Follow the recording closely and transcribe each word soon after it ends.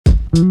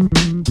Ladies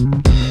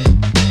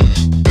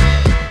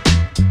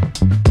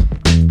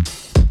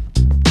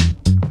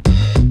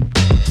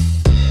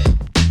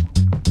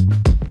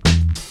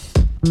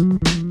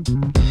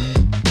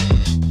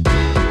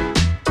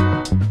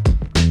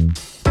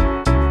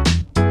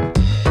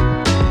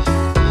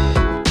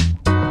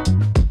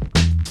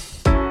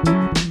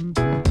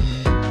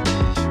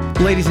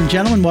and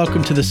gentlemen,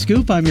 welcome to The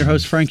Scoop. I'm your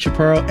host, Frank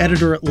Chaparro,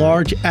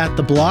 editor-at-large at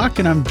The Block,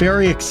 and I'm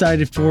very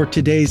excited for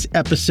today's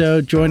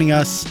episode. Joining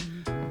us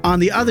on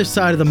the other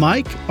side of the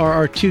mic are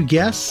our two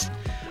guests.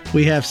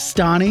 We have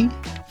Stani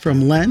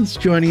from Lens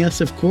joining us,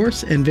 of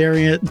course, and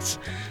Variance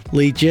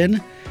Lee Jin.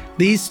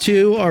 These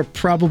two are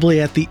probably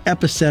at the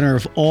epicenter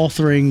of all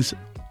things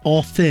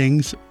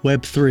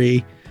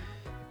Web3,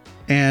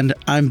 and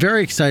I'm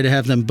very excited to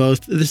have them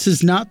both. This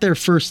is not their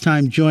first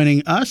time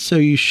joining us, so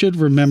you should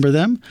remember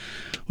them.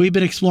 We've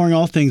been exploring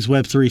all things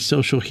Web3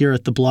 social here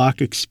at The Block,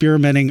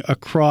 experimenting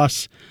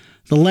across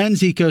the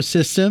Lens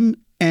ecosystem,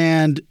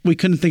 and we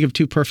couldn't think of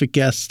two perfect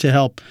guests to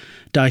help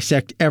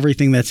dissect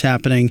everything that's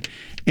happening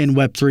in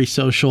Web3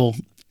 social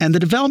and the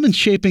developments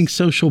shaping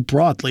social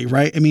broadly,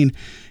 right? I mean,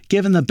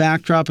 given the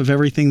backdrop of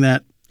everything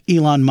that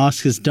Elon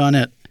Musk has done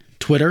at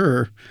Twitter,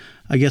 or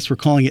I guess we're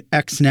calling it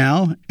X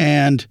now,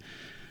 and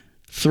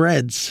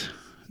Threads.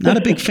 Not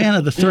a big fan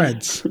of the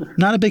Threads.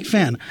 Not a big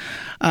fan.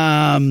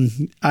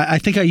 I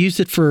think I used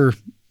it for,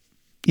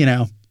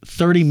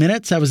 30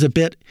 minutes. I was a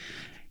bit,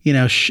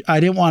 I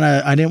didn't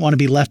want to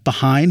be left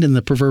behind in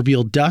the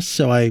proverbial dust.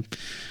 So I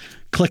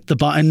clicked the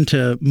button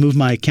to move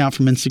my account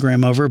from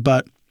Instagram over,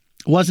 but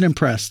wasn't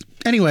impressed.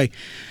 Anyway,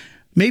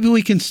 maybe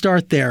we can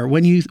start there.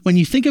 When you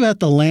think about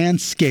the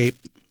landscape,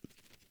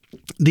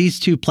 these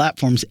two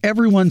platforms,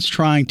 everyone's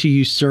trying to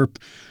usurp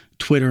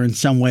Twitter in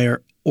some way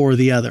or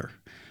the other.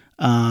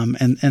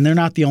 And they're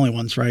not the only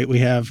ones, right? We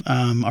have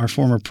our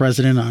former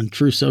president on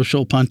True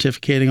Social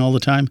pontificating all the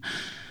time.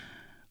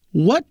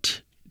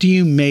 What do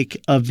you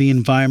make of the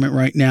environment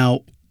right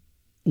now?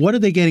 What are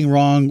they getting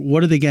wrong?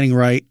 What are they getting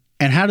right?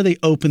 And how do they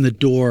open the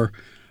door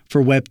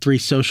for Web3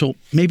 social?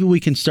 Maybe we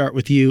can start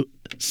with you,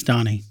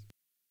 Stani.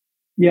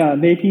 Yeah,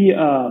 maybe.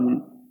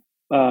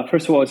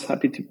 First of all, it's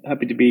happy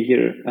to be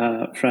here,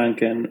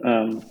 Frank.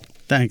 And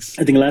thanks.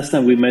 I think last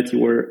time we met, you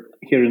were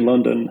here in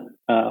London.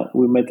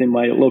 We met in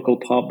my local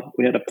pub.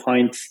 We had a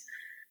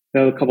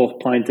couple of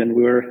pints, and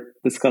we were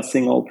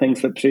discussing all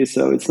things Web3.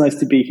 So it's nice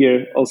to be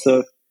here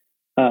also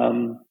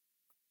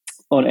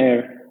on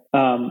air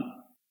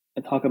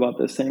and talk about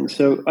this thing.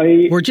 So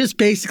we're just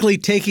basically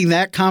taking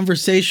that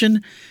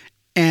conversation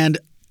and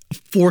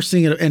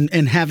forcing it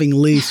and having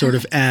Lee sort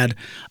of add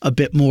a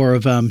bit more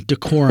of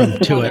decorum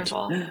to it.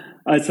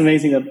 It's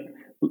amazing.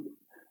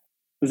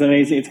 It's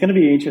amazing. It's going to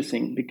be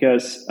interesting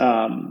because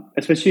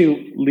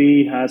especially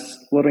Lee has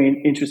a lot of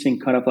interesting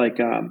kind of like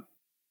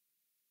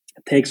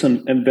takes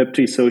on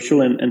Web3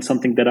 social and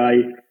something that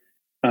I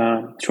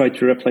try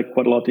to reflect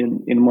quite a lot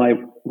in my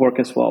work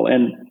as well.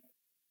 And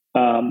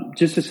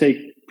just to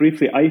say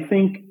briefly, I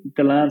think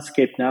the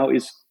landscape now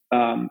is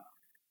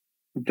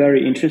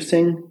very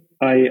interesting.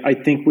 I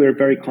think we're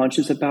very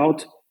conscious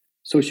about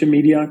social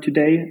media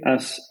today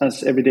as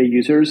everyday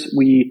users.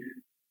 We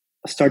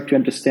start to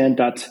understand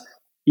that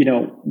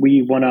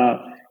we want to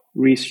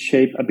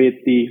reshape a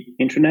bit the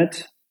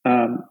internet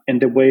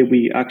and the way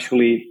we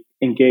actually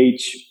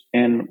engage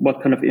and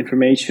what kind of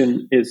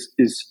information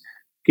is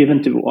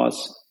given to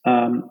us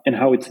and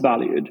how it's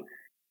valued.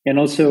 And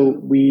also,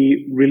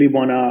 we really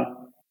want to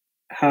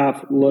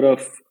have a lot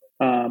of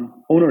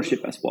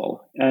ownership as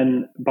well.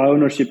 And by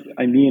ownership,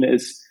 I mean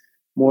is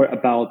more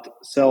about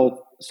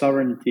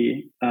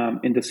self-sovereignty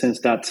in the sense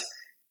that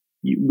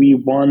we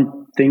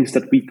want things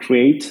that we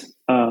create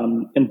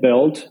and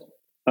build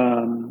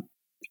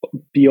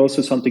be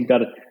also something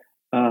that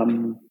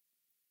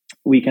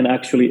we can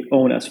actually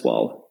own as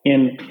well.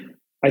 And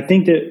I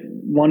think that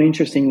one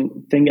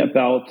interesting thing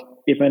about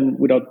even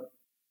without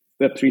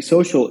Web3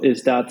 social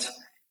is that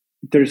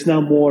there's now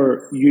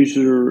more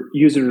user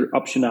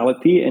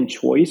optionality and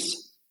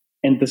choice.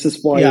 And this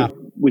is why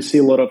we see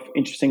a lot of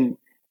interesting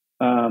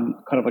kind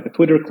of like a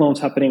Twitter clones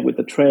happening with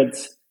the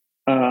threads.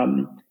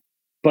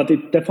 But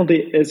it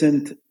definitely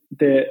isn't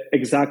the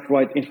exact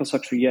right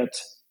infrastructure yet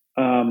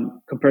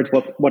compared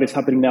to what is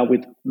happening now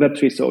with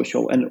Web3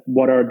 social and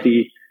what are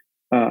the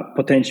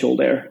potential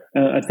there.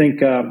 I think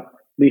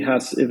Lee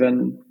has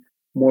even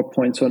more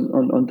points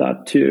on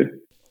that too.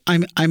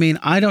 I mean,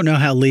 I don't know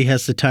how Lee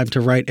has the time to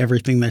write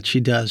everything that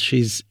she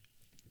does.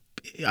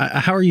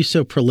 How are you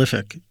so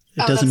prolific?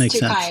 It doesn't make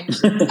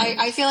sense. Kind.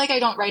 I feel like I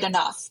don't write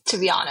enough, to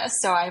be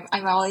honest. So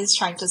I'm always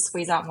trying to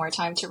squeeze out more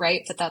time to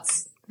write, but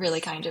that's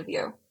really kind of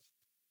you.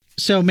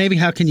 So maybe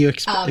how can you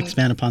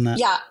expand upon that?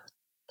 Yeah,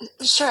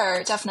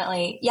 sure,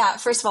 definitely. Yeah,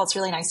 first of all, it's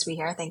really nice to be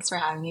here. Thanks for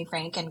having me,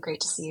 Frank, and great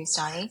to see you,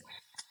 Stani.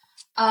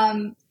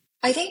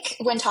 I think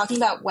when talking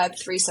about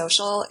Web3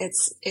 social,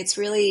 it's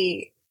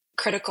really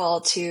critical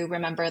to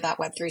remember that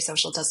Web3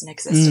 social doesn't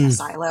exist in a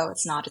silo.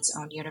 It's not its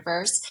own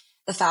universe.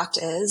 The fact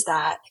is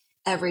that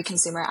every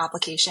consumer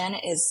application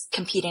is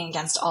competing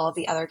against all of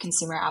the other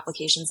consumer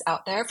applications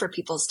out there for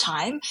people's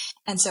time.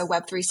 And so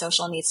Web3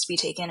 social needs to be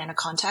taken in a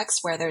context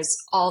where there's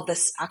all of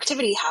this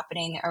activity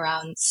happening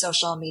around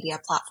social media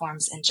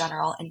platforms in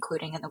general,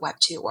 including in the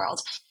Web2 world.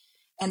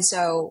 And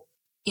so,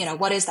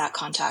 what is that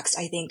context?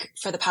 I think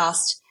for the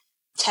past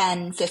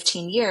 10,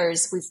 15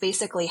 years, we've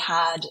basically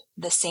had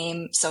the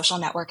same social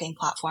networking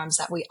platforms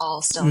that we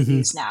all still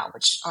use now,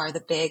 which are the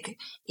big,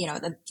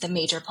 the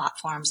major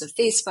platforms of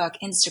Facebook,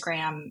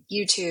 Instagram,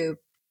 YouTube,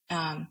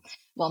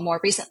 more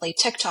recently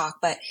TikTok,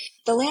 but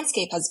the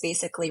landscape has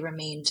basically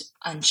remained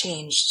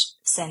unchanged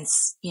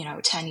since,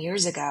 10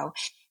 years ago.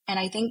 And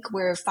I think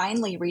we're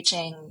finally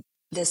reaching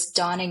this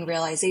dawning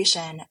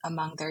realization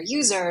among their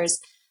users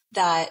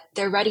that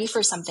they're ready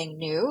for something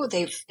new.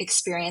 They've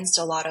experienced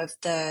a lot of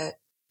the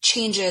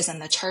changes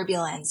and the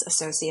turbulence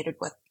associated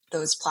with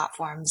those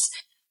platforms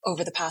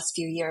over the past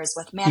few years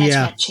with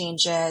management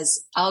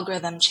changes,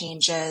 algorithm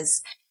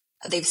changes.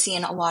 They've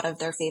seen a lot of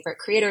their favorite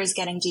creators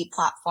getting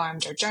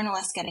deplatformed or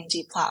journalists getting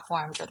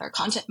deplatformed or their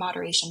content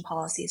moderation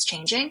policies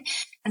changing.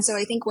 And so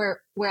I think we're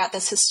at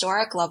this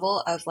historic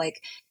level of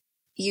like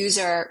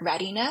user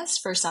readiness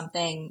for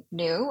something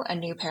new, a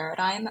new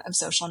paradigm of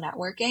social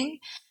networking.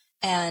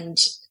 And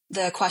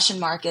the question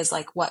mark is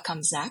like, what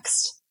comes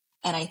next?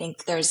 And I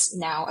think there's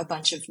now a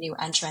bunch of new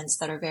entrants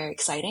that are very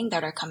exciting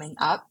that are coming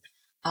up,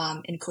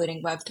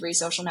 including Web3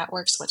 social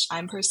networks, which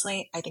I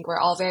think we're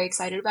all very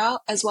excited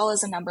about, as well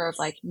as a number of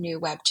like new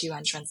Web2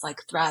 entrants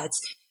like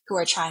Threads who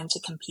are trying to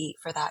compete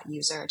for that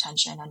user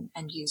attention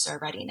and user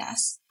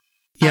readiness.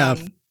 Yeah.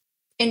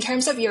 In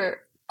terms of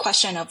your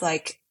question of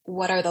like,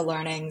 what are the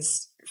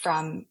learnings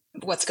from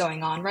what's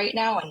going on right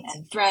now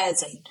and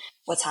Threads and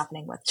what's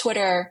happening with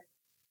Twitter?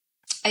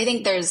 I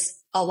think there's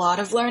a lot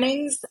of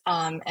learnings,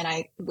 and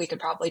we could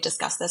probably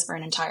discuss this for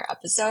an entire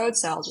episode,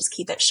 so I'll just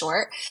keep it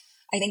short.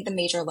 I think the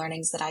major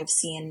learnings that I've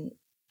seen,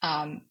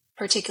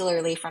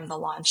 particularly from the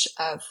launch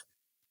of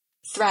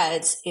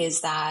Threads,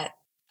 is that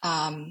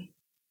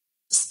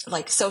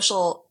like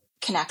social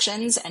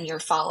connections and your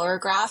follower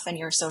graph and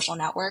your social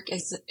network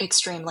is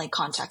extremely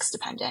context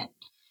dependent.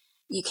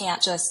 You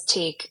can't just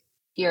take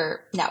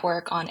your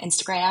network on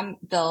Instagram,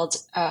 build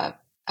a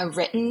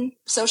written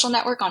social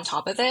network on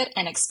top of it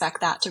and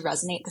expect that to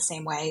resonate the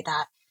same way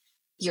that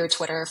your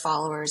Twitter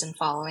followers and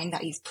following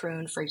that you've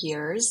pruned for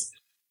years,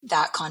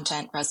 that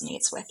content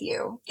resonates with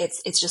you.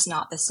 It's just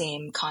not the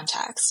same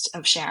context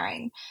of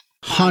sharing.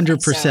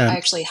 100%. So I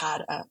actually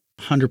had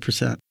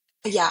 100%.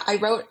 Yeah, I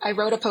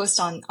wrote a post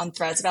on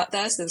Threads about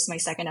this. This was my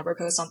second ever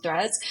post on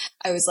Threads.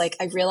 I was like,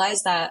 I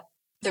realized that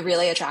the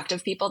really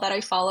attractive people that I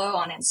follow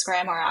on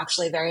Instagram are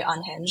actually very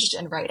unhinged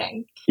in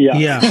writing.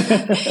 Yeah.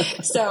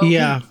 So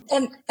yeah,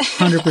 and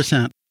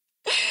 100%.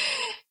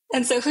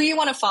 And so who you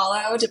want to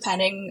follow,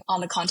 depending on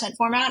the content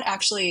format,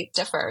 actually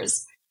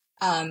differs.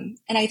 And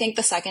I think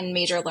the second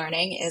major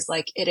learning is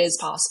like it is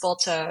possible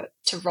to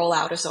roll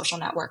out a social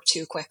network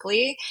too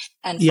quickly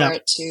and for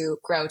it to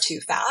grow too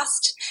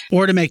fast.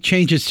 Or to make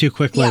changes too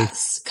quickly.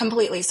 Yes,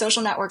 completely.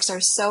 Social networks are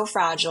so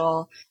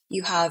fragile.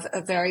 You have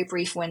a very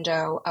brief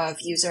window of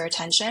user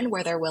attention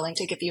where they're willing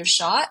to give you a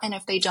shot. And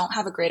if they don't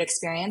have a great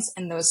experience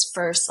in those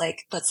first,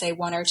 like, let's say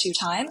 1 or 2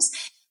 times,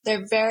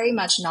 they're very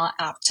much not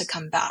apt to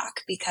come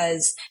back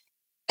because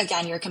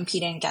again, you're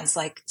competing against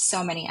like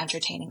so many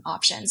entertaining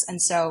options.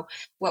 And so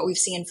what we've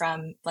seen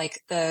from like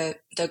the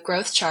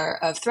growth chart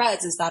of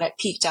Threads is that it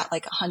peaked at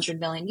like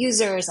 100 million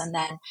users. And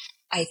then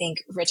I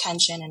think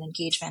retention and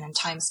engagement and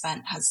time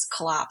spent has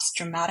collapsed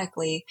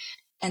dramatically.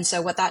 And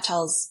so what that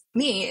tells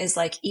me is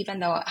like, even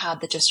though it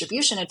had the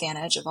distribution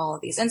advantage of all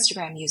of these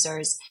Instagram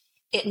users,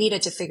 it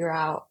needed to figure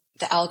out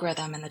the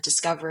algorithm and the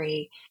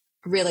discovery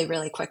really,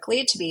 really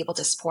quickly to be able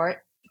to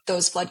support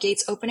those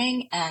floodgates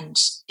opening. And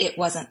it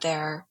wasn't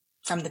there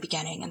from the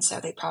beginning. And so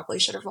they probably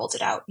should have rolled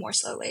it out more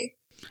slowly.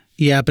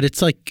 Yeah, but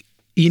it's like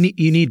you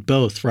need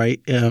both,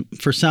 right?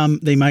 For some,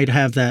 they might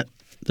have that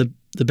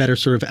the better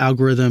sort of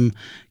algorithm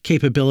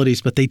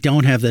capabilities, but they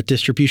don't have that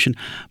distribution.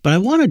 But I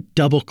want to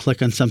double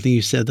click on something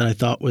you said that I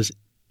thought was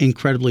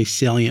incredibly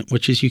salient,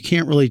 which is you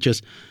can't really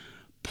just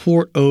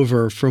port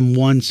over from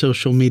one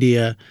social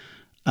media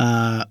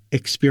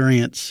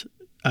experience.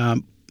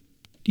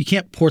 You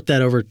can't port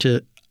that over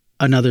to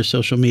another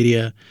social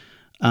media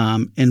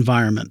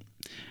environment.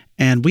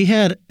 And we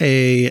had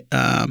a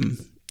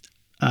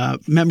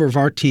member of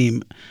our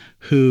team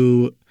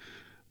who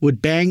would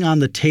bang on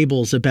the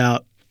tables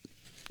about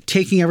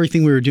taking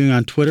everything we were doing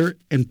on Twitter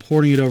and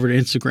porting it over to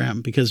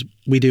Instagram because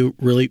we do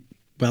really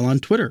well on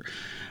Twitter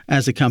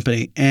as a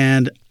company.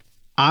 And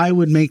I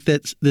would make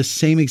that the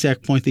same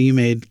exact point that you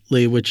made,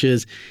 Lee, which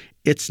is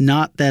it's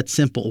not that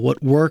simple.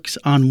 What works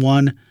on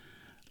one,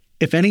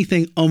 if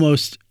anything,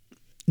 almost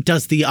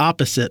does the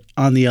opposite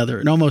on the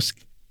other.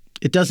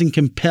 It doesn't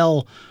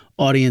compel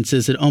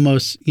audiences. It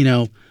almost,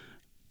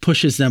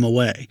 pushes them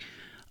away.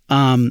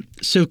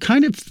 So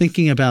kind of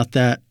thinking about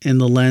that in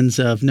the lens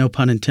of, no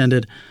pun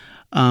intended,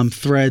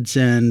 Threads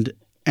and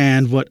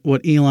what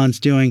Elon's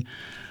doing,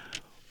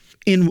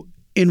 in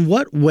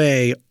what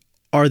way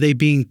are they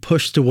being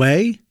pushed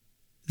away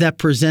that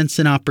presents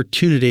an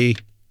opportunity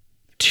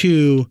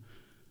to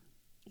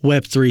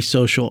Web3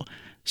 social.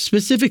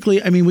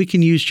 Specifically, I mean, we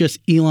can use just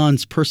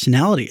Elon's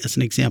personality as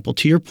an example.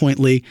 To your point,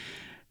 Lee,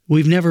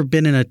 we've never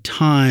been in a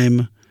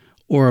time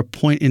or a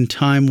point in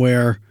time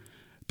where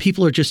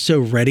people are just so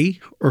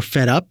ready or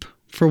fed up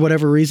for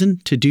whatever reason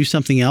to do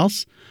something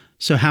else.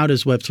 So how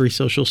does Web3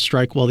 social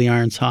strike while the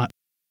iron's hot?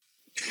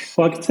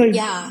 Well, I could say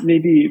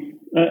maybe,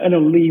 I know,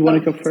 Lee, you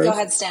want to go first? Go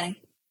ahead,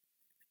 Stanley.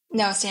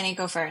 No, Stanley,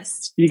 go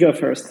first. You go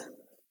first.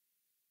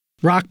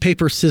 Rock,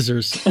 paper,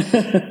 scissors.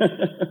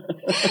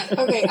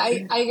 Okay,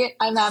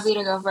 I'm happy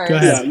to go first. Go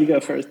ahead. Yeah, you go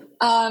first.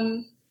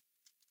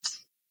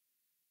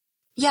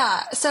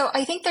 Yeah, so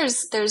I think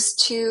there's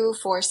two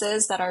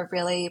forces that are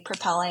really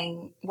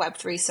propelling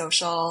Web3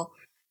 social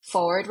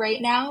forward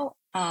right now.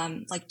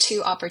 Like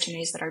two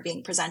opportunities that are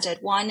being presented.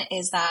 One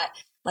is that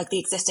like the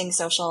existing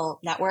social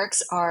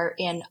networks are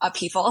in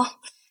upheaval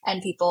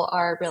and people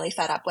are really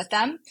fed up with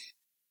them.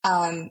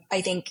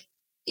 I think,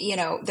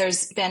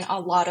 there's been a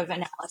lot of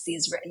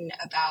analyses written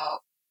about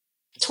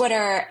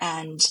Twitter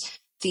and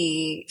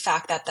the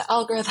fact that the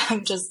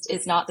algorithm just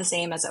is not the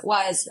same as it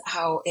was,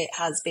 how it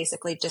has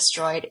basically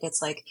destroyed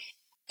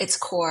its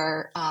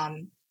core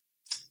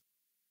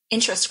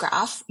interest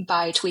graph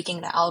by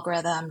tweaking the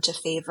algorithm to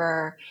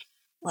favor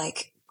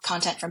like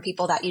content from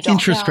people that you don't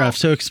interest know. graph.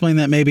 So explain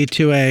that maybe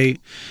to a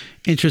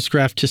interest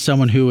graph to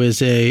someone who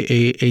is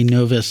a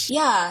novice.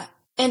 Yeah.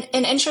 An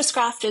interest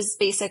graph is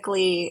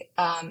basically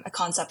a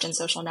concept in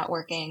social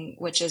networking,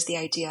 which is the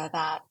idea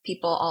that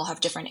people all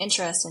have different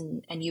interests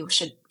and you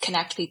should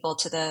connect people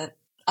to the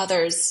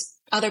other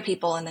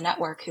people in the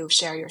network who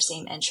share your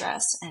same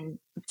interests and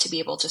to be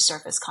able to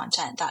surface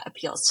content that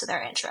appeals to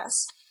their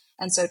interests.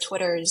 And so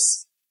Twitter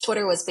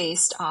was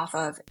based off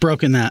of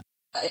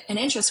an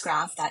interest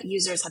graph that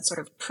users had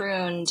sort of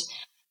pruned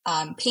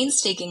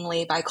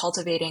painstakingly by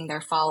cultivating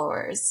their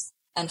followers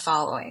and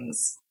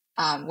followings.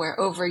 Where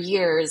over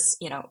years,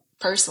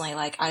 personally,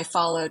 like I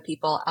followed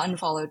people,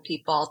 unfollowed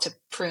people to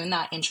prune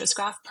that interest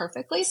graph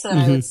perfectly so that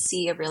I would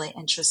see a really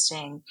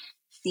interesting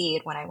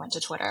feed when I went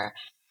to Twitter.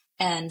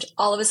 And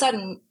all of a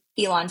sudden,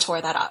 Elon tore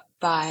that up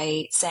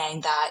by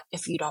saying that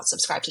if you don't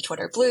subscribe to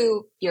Twitter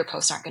Blue, your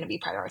posts aren't going to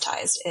be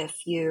prioritized. If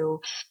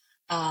you,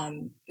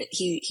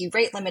 he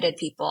rate limited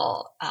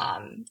people,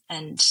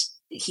 and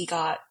he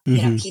got,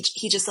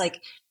 he just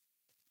like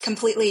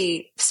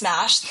completely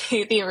smashed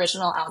the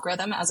original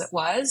algorithm as it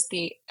was,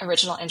 the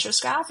original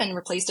interest graph, and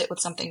replaced it with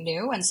something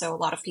new. And so a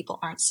lot of people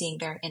aren't seeing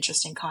very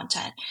interesting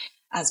content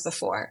as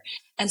before.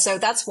 And so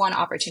that's one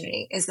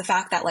opportunity, is the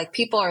fact that like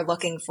people are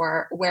looking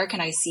for, where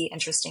can I see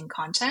interesting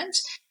content?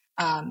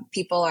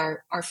 People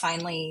are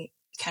finally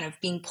kind of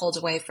being pulled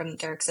away from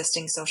their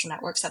existing social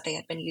networks that they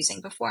had been using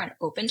before and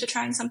open to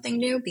trying something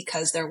new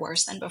because they're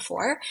worse than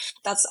before.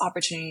 That's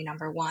opportunity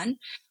number one.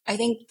 I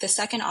think the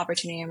second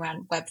opportunity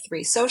around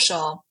Web3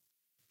 social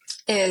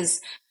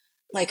is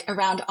like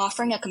around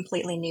offering a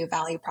completely new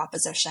value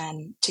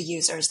proposition to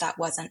users that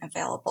wasn't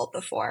available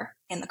before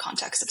in the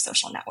context of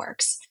social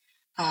networks.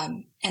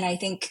 And I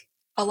think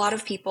a lot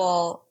of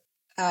people,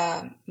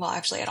 well,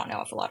 actually, I don't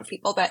know if a lot of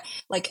people, but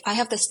like I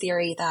have this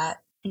theory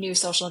that new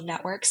social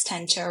networks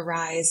tend to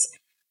arise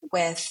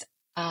with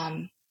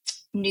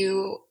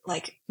new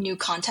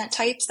content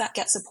types that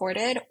get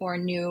supported or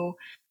new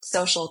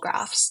social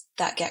graphs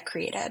that get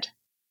created.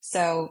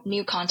 So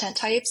new content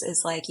types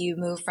is like you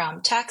move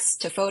from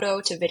text to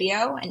photo to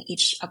video, and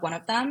each of one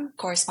of them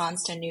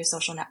corresponds to a new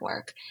social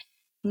network.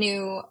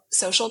 New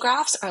social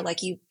graphs are like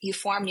you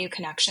form new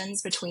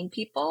connections between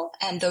people,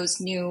 and those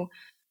new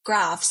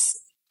graphs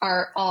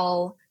are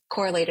all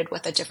correlated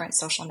with a different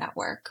social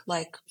network.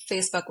 Like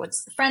Facebook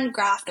was the friend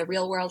graph, the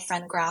real world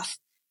friend graph.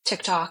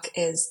 TikTok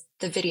is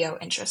the video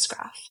interest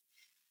graph.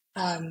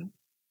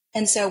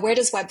 And so where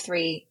does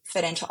Web3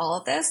 fit into all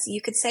of this? You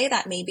could say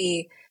that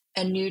maybe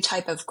a new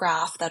type of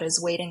graph that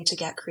is waiting to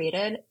get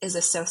created is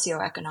a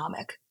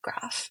socioeconomic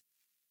graph.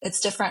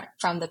 It's different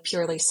from the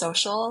purely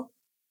social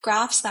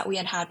graphs that we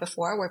had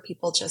before, where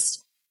people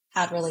just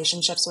had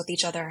relationships with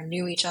each other and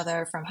knew each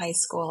other from high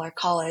school or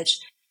college.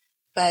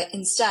 But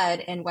instead,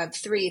 in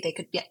Web3, they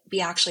could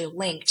be actually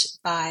linked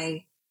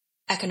by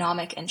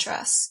economic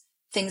interests,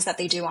 things that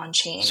they do on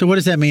chain. So what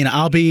does that mean?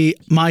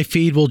 My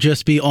feed will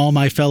just be all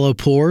my fellow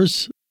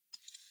pores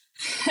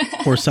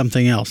or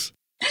something else?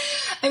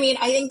 I mean,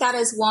 I think that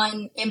is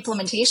one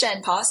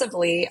implementation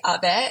possibly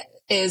of it,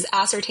 is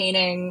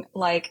ascertaining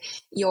like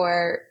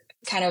your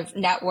kind of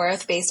net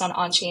worth based on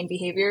on-chain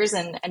behaviors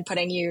and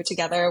putting you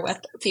together with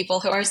people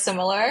who are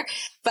similar.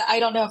 But I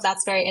don't know if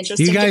that's very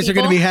interesting. You guys are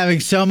going to be having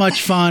so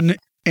much fun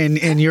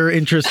in your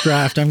interest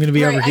draft. I'm going to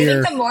be over here.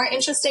 I think the more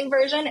interesting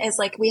version is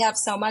like we have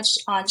so much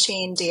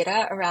on-chain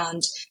data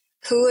around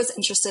who is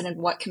interested in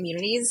what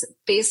communities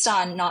based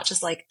on not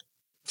just like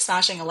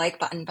smashing a like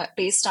button, but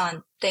based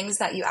on things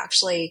that you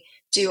actually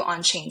do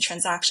on-chain,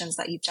 transactions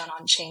that you've done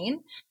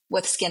on-chain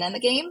with skin in the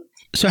game.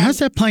 So how's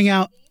that playing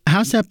out?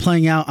 How's that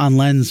playing out on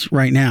Lens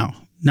right now?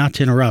 Not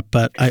to interrupt,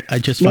 but I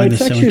just find this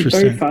so interesting. It's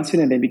actually very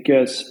fascinating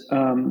because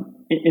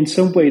in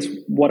some ways,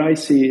 what I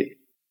see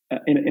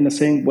in the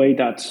same way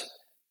that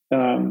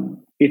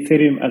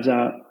Ethereum as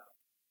a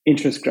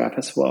interest graph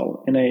as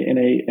well in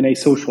a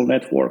social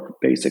network,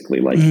 basically.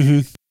 Like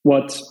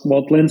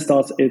what Lens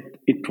does,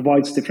 it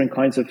provides different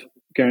kinds of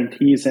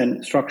guarantees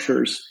and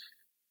structures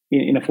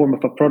in a form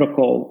of a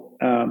protocol,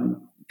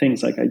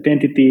 things like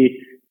identity,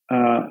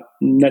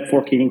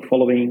 networking,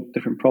 following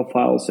different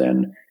profiles,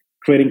 and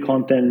creating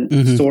content,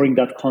 storing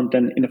that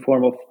content in the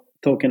form of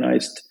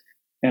tokenized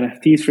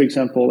NFTs, for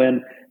example.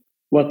 And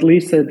what Lee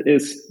said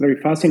is very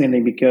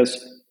fascinating,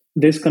 because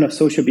this kind of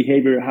social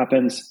behavior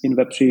happens in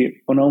Web3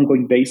 on an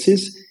ongoing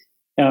basis.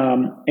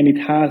 And it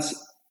has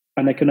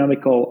an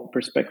economical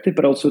perspective,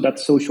 but also that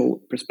social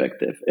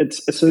perspective.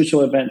 It's a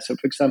social event. So,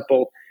 for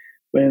example,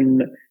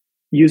 when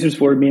users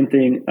were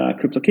minting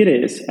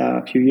CryptoKitties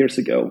a few years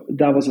ago,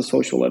 that was a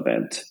social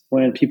event.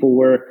 When people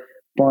were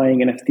buying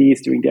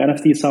NFTs during the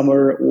NFT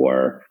summer,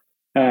 or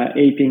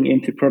aping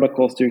into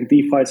protocols during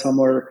DeFi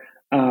summer,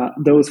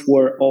 those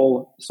were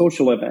all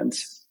social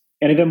events.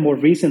 And even more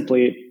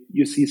recently,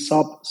 you see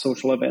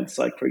sub-social events,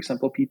 like, for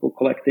example, people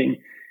collecting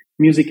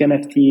music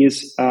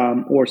NFTs,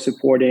 or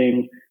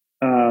supporting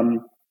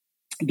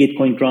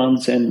Gitcoin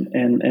grants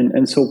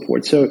and so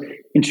forth. So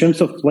in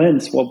terms of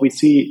Lens, what we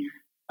see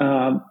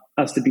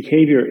as the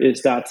behavior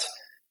is that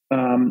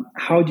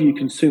how do you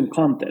consume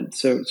content?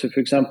 So for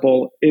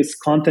example, is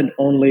content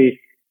only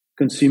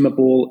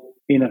consumable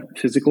in a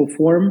physical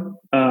form?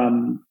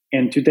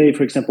 And today,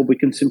 for example, we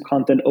consume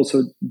content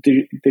also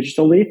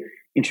digitally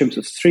in terms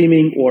of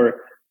streaming or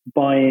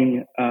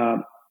buying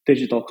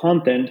digital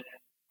content.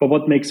 But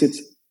what makes it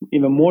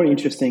even more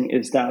interesting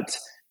is that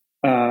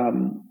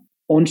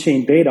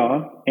on-chain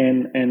data,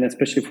 and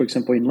especially, for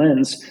example, in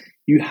Lens,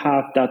 you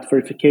have that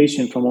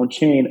verification from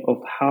on-chain of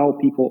how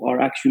people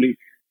are actually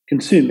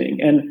consuming.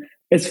 And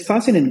it's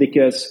fascinating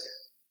because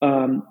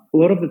a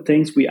lot of the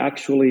things we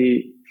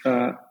actually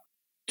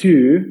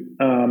do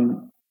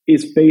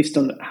is based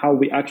on how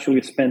we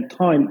actually spend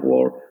time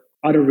or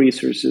other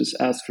resources,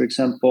 as, for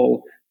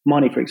example,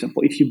 money. For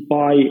example, if you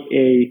buy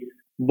a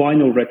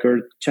vinyl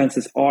record,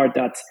 chances are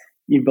that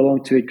you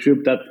belong to a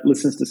group that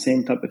listens to the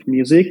same type of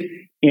music,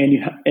 and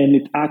and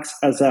it acts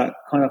as a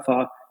kind of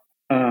a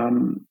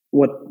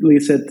what Lee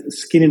said,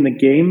 skin in the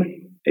game.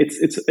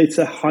 It's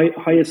a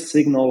highest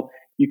signal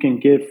you can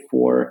give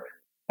for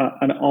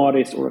an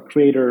artist or a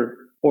creator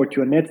or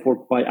to a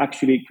network by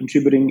actually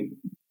contributing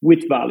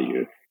with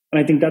value.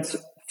 And I think that's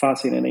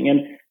fascinating. And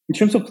in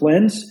terms of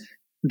Lens,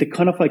 the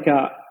kind of like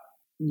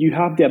you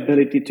have the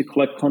ability to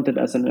collect content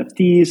as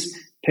NFTs,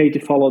 pay to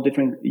follow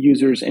different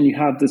users, and you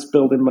have this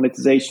built-in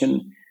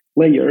monetization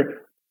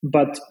layer.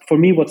 But for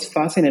me, what's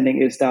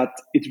fascinating is that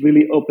it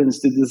really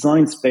opens the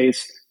design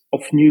space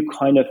of new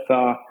kind of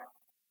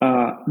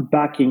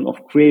backing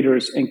of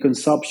creators and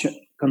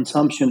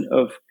consumption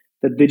of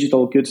the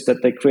digital goods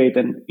that they create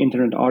and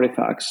internet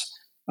artifacts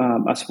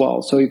as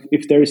well. So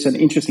if there is an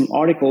interesting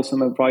article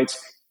someone writes,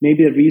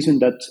 maybe the reason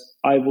that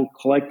I will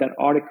collect that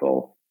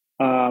article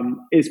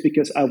is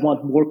because I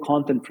want more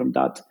content from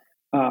that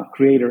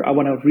creator. I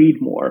want to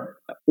read more,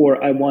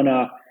 or I want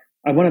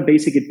to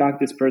basically back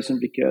this person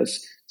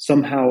because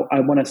somehow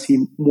I want to see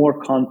more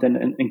content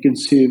and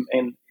consume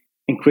and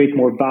create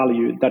more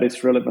value that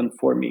is relevant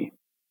for me.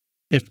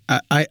 If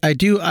I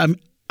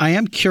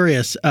am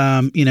curious.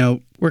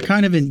 We're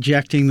kind of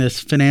injecting this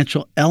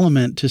financial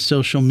element to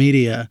social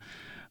media.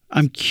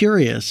 I'm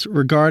curious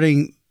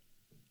regarding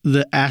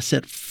the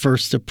asset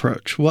first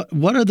approach.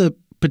 What are the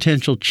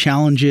potential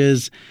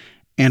challenges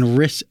and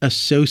risks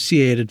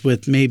associated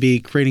with maybe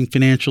creating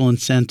financial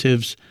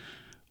incentives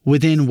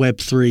within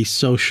Web3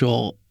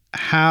 social?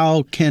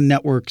 How can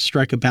networks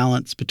strike a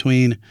balance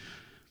between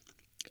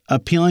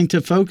appealing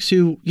to folks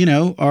who,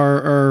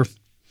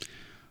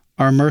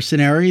 are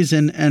mercenaries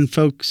and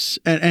folks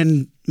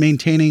and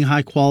maintaining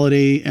high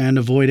quality and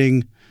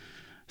avoiding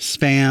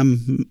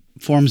spam,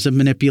 forms of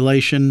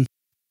manipulation?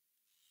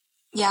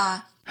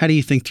 Yeah. How do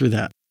you think through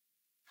that?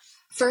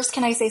 First,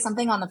 can I say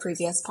something on the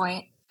previous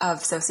point of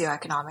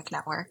socioeconomic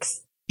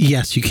networks?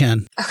 Yes, you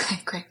can.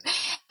 Okay, great.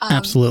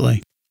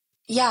 Absolutely.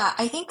 Yeah,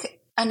 I think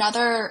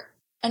another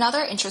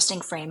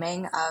interesting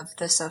framing of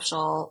the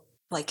social,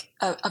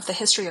 of the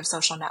history of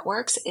social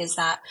networks is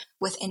that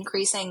with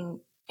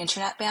increasing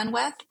internet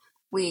bandwidth,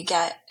 we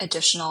get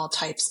additional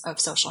types of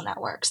social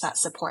networks that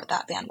support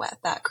that bandwidth,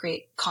 that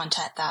create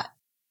content that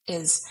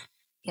is,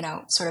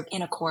 sort of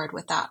in accord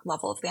with that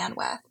level of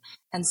bandwidth.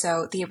 And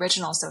so the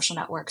original social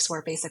networks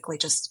were basically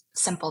just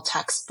simple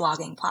text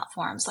blogging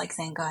platforms like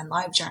Zanga and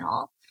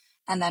LiveJournal.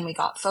 And then we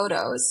got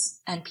photos,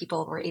 and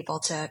people were able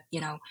to,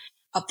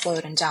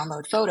 upload and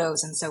download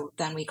photos. And so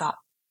then we got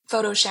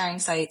photo sharing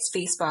sites,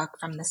 Facebook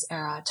from this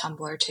era,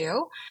 Tumblr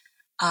too,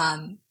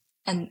 and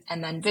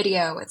then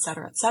video, et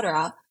cetera, et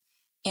cetera.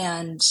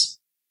 And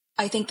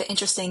I think the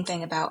interesting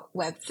thing about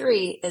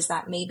Web3 is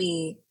that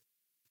maybe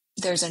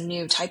there's a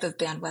new type of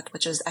bandwidth,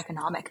 which is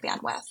economic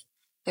bandwidth.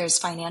 There's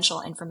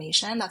financial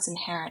information that's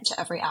inherent to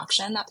every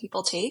action that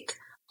people take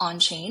on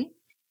chain.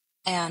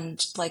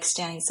 And like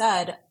Stanny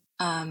said,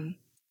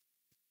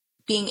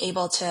 being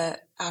able to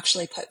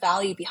actually put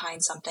value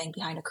behind something,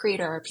 behind a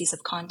creator or a piece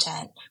of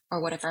content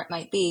or whatever it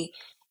might be,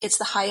 it's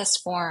the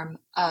highest form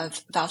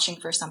of vouching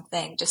for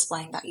something,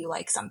 displaying that you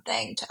like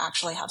something, to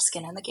actually have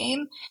skin in the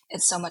game.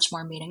 It's so much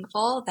more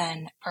meaningful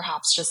than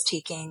perhaps just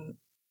taking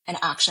an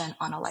action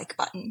on a like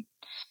button.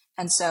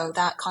 And so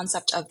that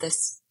concept of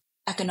this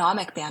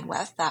economic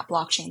bandwidth that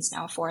blockchains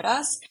now afford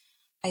us,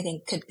 I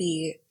think could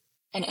be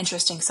an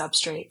interesting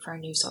substrate for a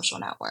new social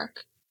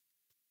network.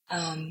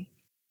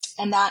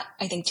 And that,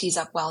 I think, tees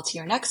up well to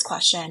your next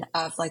question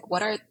of like,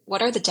 what are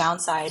the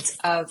downsides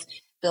of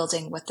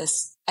building with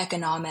this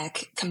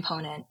economic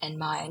component in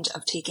mind,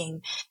 of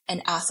taking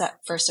an asset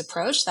first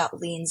approach that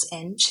leans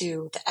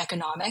into the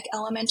economic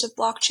element of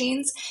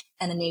blockchains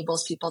and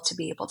enables people to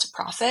be able to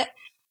profit?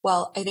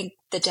 Well, I think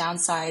the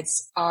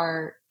downsides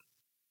are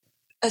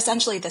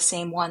essentially the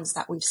same ones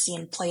that we've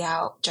seen play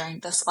out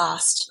during this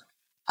last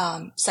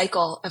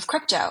cycle of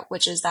crypto,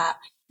 which is that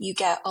you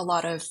get a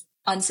lot of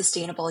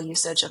unsustainable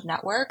usage of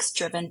networks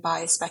driven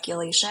by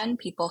speculation,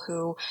 people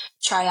who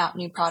try out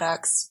new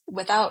products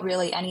without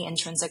really any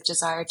intrinsic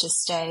desire to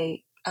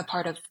stay a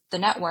part of the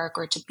network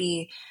or to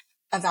be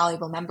a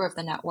valuable member of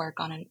the network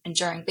on an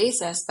enduring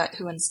basis, but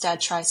who instead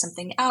try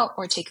something out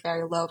or take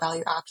very low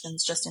value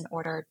actions just in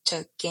order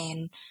to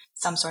gain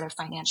some sort of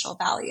financial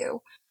value.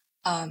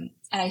 And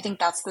I think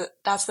that's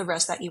the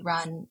risk that you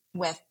run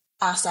with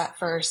asset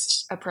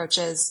first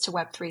approaches to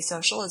Web3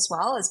 social, as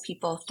well as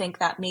people think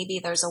that maybe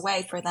there's a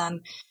way for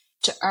them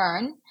to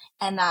earn,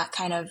 and that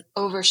kind of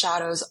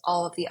overshadows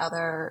all of the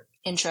other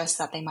interests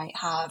that they might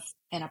have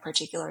in a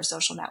particular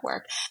social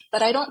network.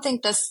 But I don't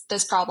think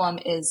this problem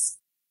is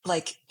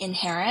like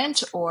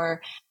inherent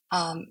or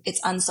it's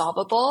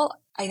unsolvable.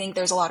 I think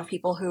there's a lot of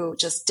people who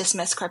just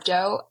dismiss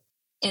crypto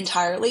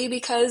entirely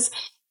because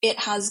it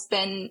has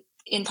been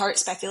in part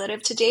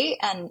speculative to date.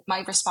 And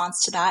my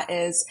response to that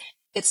is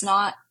it's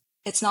not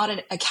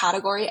a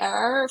category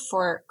error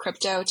for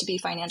crypto to be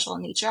financial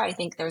in nature. I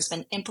think there's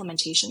been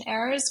implementation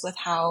errors with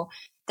how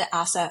the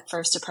asset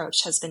first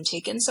approach has been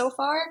taken so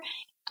far,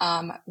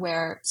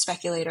 where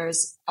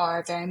speculators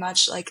are very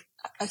much like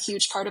a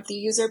huge part of the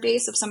user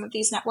base of some of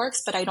these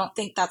networks. But I don't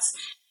think that's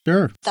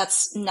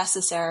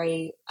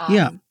necessary.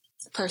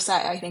 Per se.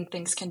 I think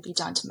things can be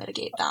done to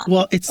mitigate that.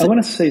 Well, I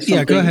want to say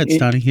something go ahead,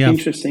 Stani.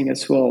 Interesting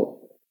as well.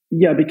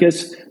 Yeah,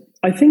 because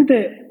I think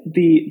that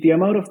the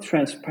amount of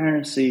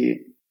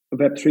transparency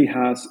Web3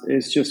 has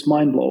is just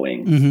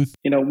mind-blowing. Mm-hmm.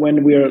 You know,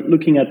 when we're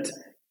looking at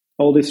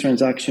all this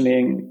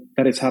transactioning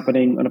that is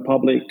happening on a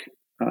public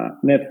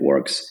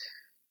networks,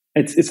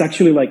 it's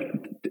actually like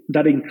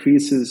that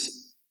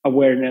increases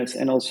awareness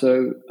and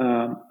also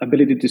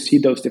ability to see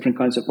those different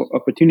kinds of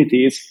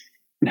opportunities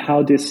and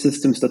how these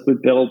systems that we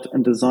build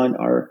and design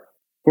are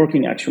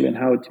working actually and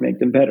how to make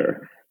them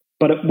better.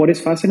 But what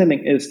is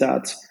fascinating is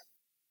that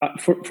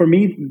for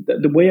me,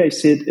 the way I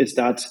see it is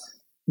that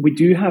we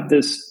do have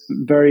this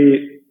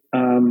very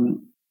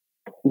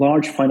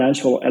large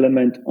financial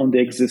element on the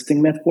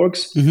existing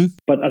networks, mm-hmm.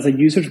 but as a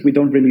users, we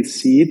don't really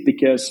see it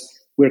because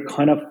we're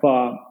kind of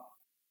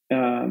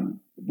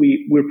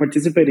we're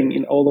participating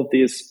in all of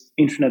these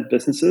internet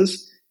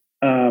businesses,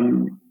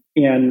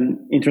 and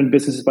internet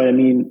businesses by I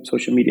mean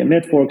social media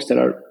networks that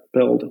are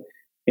built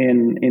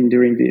in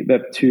during the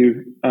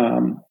Web2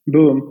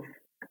 boom,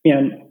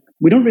 and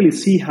we don't really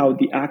see how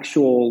the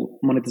actual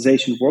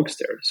monetization works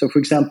there. So, for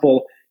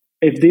example,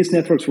 if these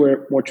networks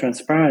were more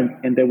transparent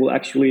and they will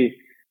actually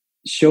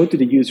show to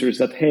the users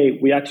that, hey,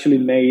 we actually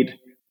made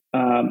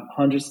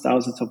hundreds of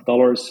thousands of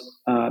dollars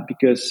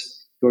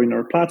because you're in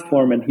our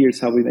platform and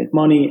here's how we make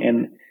money.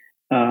 And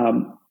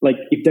like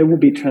if they will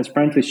be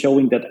transparently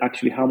showing that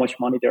actually how much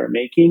money they're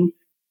making,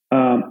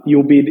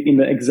 you'll be in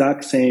the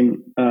exact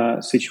same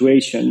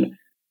situation.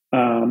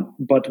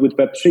 But with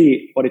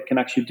Web3, what it can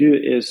actually do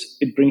is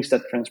it brings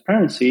that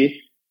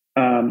transparency,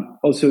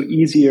 also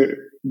easier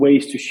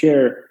ways to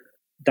share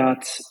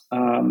that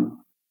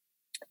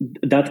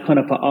that kind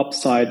of an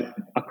upside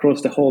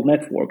across the whole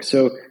network.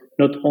 So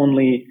not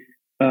only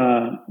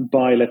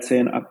by, let's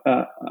say,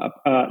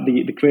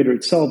 the creator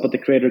itself, but the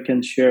creator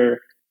can share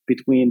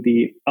between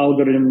the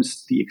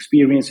algorithms, the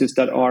experiences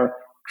that are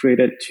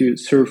created to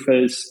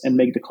surface and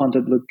make the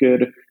content look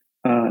good,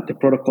 the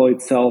protocol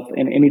itself,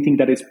 and anything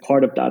that is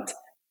part of that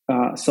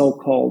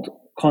so-called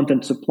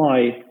content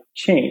supply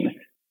chain.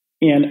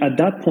 And at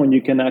that point,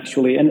 you can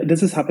actually, and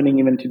this is happening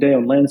even today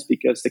on Lens,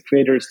 because the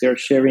creators, they're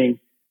sharing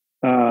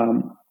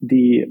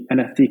the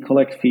NFT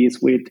collect fees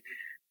with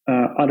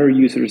other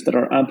users that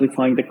are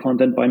amplifying the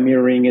content by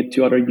mirroring it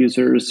to other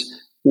users,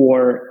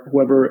 or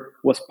whoever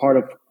was part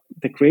of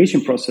the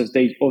creation process,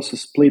 they also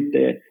split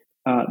the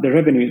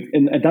revenue.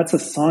 And that's a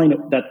sign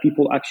that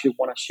people actually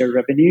want to share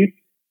revenue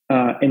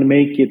and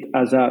make it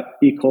as a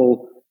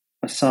equal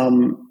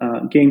sum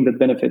game that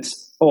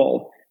benefits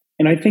all.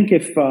 And I think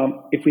if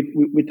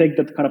we take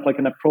that kind of like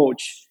an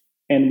approach,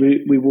 and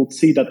we will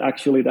see that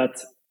actually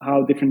that's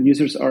how different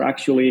users are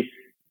actually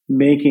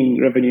making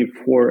revenue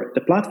for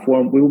the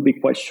platform, we will be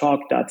quite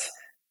shocked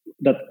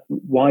that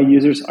why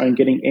users aren't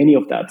getting any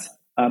of that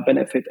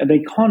benefit. And they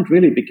can't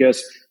really,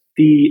 because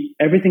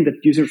everything that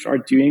users are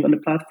doing on the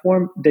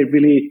platform, they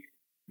really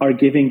are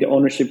giving the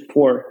ownership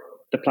for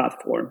the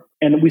platform.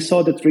 And we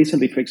saw that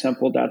recently, for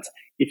example, that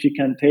if you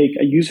can take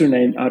a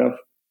username out of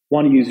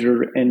one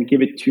user and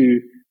give it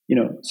to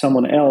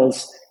someone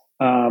else,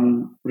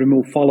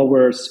 remove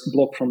followers,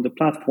 block from the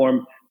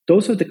platform,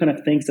 those are the kind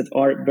of things that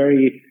are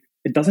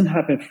it doesn't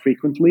happen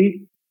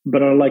frequently,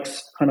 but are like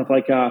kind of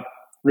like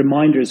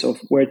reminders of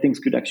where things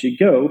could actually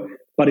go.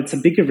 But it's a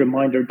bigger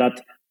reminder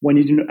that when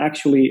you don't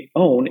actually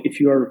own, if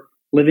you're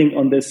living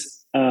on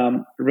this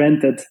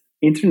rented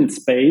internet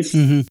space,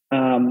 and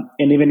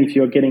even if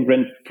you're getting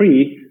rent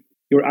free,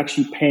 you're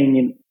actually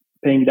paying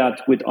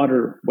that with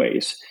other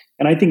ways.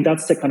 And I think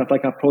that's the kind of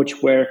like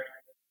approach where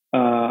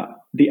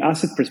the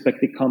asset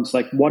perspective comes.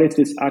 Like, what if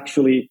this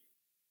actually,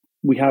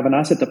 we have an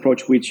asset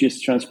approach which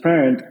is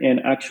transparent and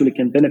actually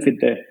can benefit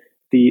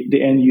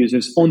the end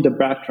users on the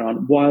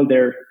background while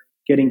they're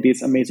getting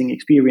these amazing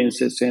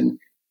experiences and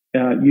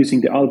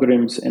using the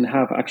algorithms and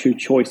have actual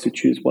choice to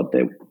choose what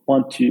they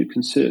want to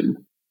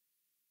consume.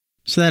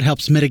 So that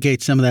helps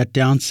mitigate some of that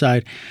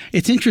downside.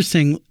 It's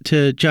interesting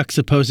to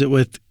juxtapose it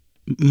with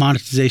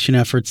monetization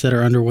efforts that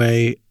are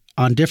underway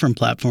on different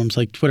platforms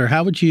like Twitter.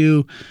 How would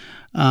you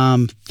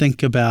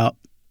think about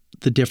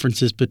the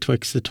differences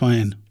betwixt the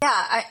twain?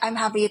 Yeah, I'm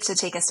happy to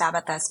take a stab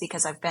at this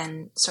because I've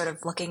been sort of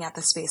looking at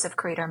the space of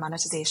creator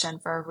monetization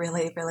for a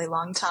really, really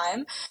long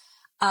time.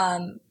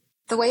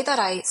 The way that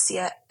I see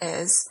it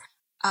is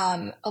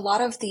a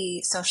lot of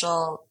the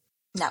social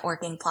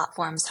networking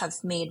platforms have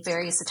made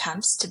various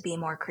attempts to be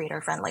more creator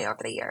friendly over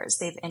the years.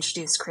 They've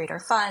introduced creator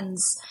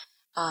funds.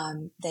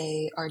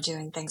 They are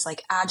doing things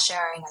like ad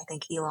sharing. I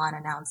think Elon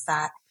announced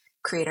that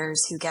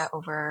creators who get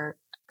over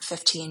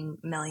 15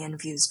 million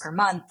views per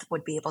month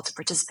would be able to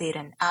participate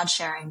in ad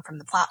sharing from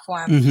the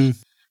platform.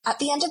 At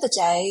the end of the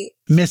day,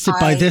 miss it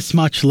by this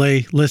much,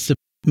 Lee.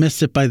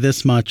 Miss it by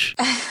this much.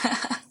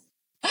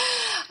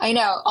 I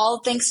know,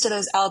 all thanks to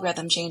those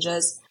algorithm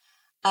changes.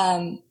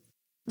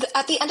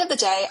 At the end of the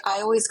day,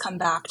 I always come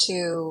back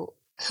to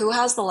who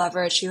has the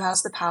leverage, who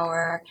has the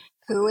power,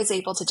 who is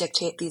able to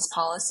dictate these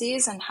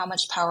policies, and how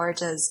much power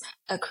does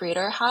a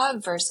creator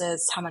have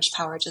versus how much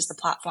power does the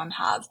platform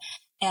have.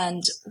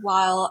 And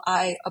while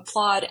I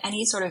applaud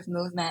any sort of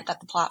movement that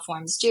the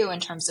platforms do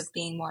in terms of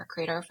being more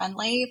creator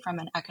friendly from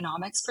an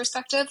economics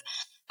perspective,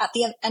 at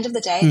the end of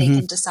the day, they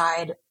can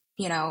decide,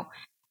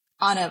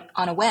 on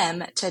a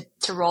whim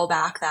to roll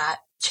back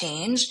that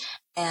change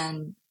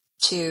and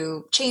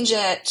to change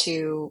it,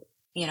 to,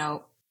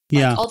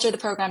 alter the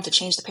program, to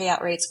change the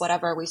payout rates,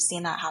 whatever. We've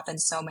seen that happen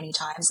so many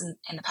times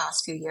in the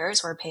past few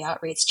years where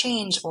payout rates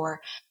change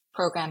or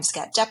programs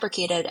get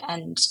deprecated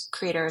and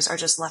creators are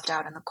just left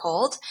out in the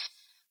cold.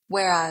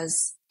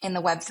 Whereas in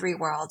the Web3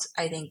 world,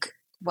 I think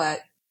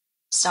what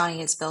Stani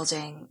is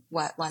building,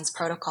 what Lens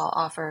Protocol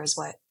offers,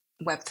 what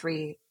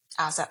Web3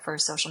 asset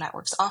first social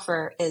networks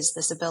offer is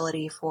this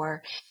ability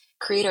for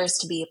creators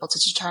to be able to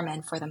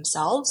determine for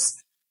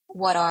themselves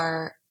what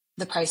are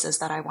the prices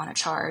that I want to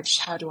charge,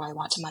 how do I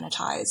want to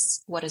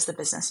monetize, what is the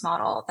business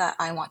model that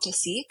I want to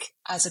seek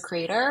as a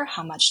creator,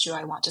 how much do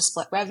I want to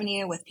split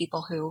revenue with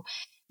people who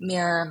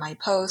mirror my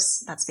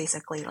posts. That's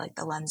basically like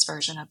the Lens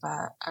version of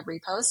a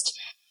repost.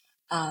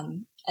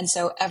 And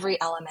so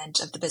every element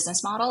of the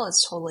business model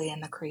is totally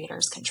in the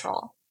creator's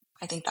control.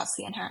 I think that's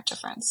the inherent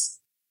difference.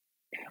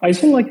 I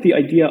also like the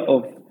idea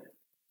of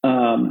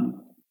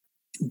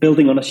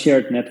building on a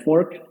shared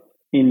network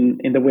in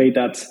the way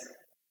that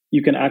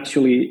you can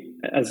actually,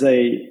 as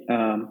a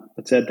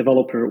let's say a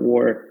developer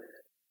or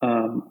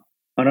an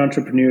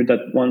entrepreneur that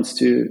wants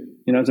to,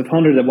 as a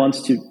founder that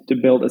wants to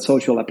build a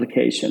social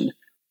application.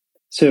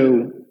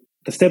 So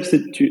the steps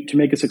to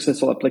make a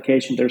successful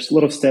application, there's a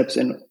lot of steps,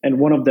 and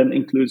one of them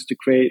includes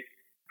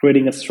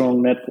creating a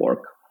strong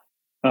network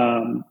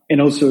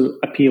and also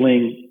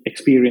appealing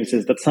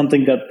experiences. That's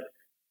something that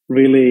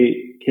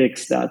really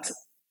kicks that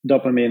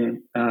dopamine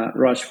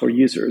rush for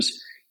users.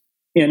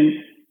 And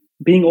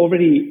being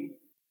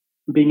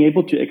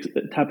able to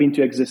tap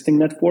into existing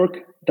network,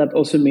 that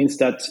also means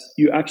that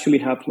you actually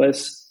have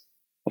less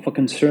of a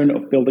concern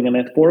of building a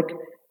network,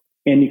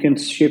 and you can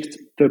shift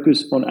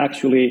focus on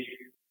actually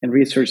and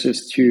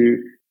resources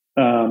to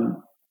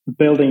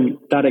building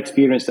that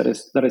experience that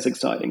is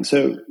exciting.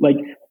 So, like,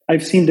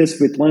 I've seen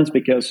this with Lens,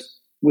 because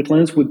with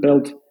Lens we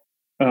built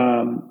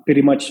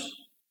pretty much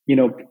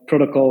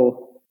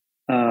protocol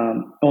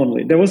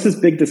only. There was this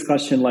big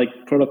discussion like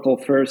protocol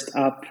first,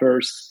 app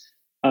first,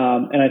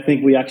 and I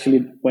think we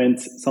actually went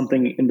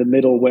something in the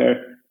middle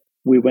where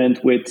we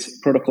went with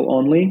protocol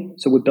only.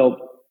 So we built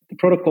the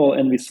protocol,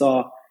 and we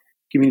saw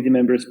community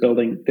members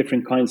building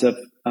different kinds of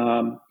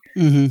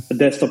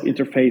desktop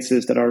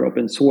interfaces that are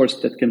open source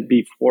that can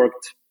be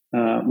forked,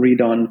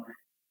 redone,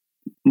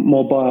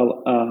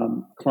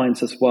 mobile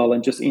clients as well,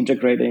 and just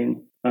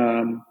integrating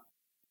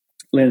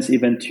Lens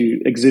even to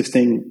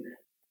existing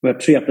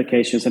Web3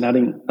 applications and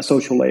adding a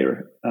social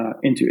layer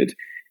into it.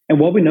 And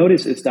what we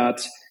noticed is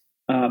that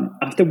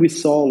after we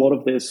saw a lot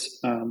of this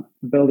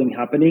building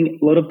happening,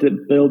 a lot of the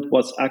build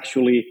was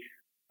actually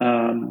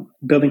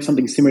building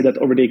something similar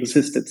that already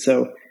existed.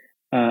 So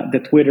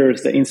the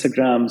Twitters, the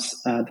Instagrams,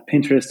 the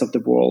Pinterest of the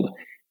world.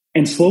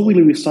 And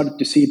slowly we started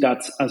to see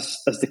that as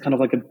the kind of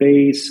like a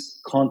base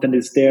content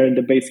is there and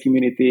the base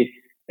community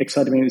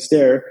excitement is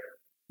there,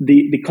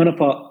 the kind of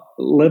a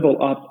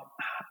level up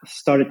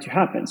started to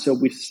happen. So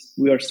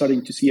we are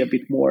starting to see a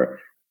bit more,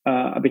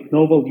 a bit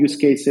novel use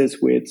cases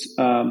with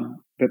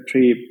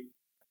Web3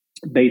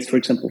 based, for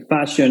example,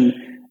 fashion,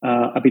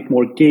 a bit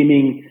more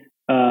gaming,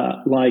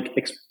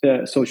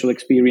 social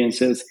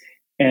experiences.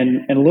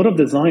 And a lot of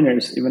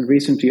designers, even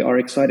recently, are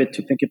excited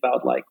to think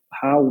about like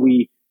how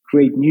we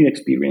create new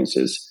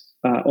experiences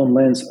on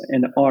Lens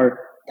and are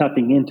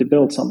tapping in to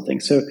build something.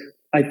 So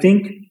I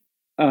think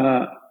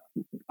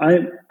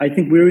I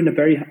think we're in a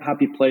very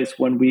happy place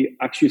when we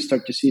actually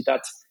start to see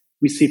that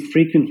we see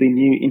frequently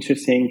new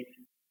interesting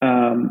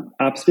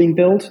apps being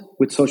built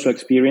with social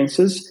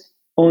experiences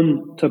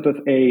on top of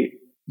a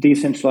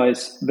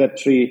decentralized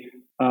Web3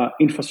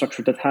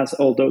 infrastructure that has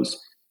all those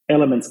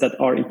elements that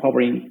are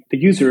empowering the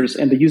users,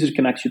 and the users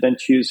can actually then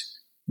choose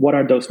what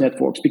are those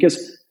networks.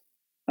 Because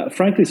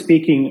frankly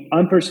speaking,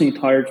 I'm personally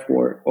tired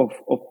of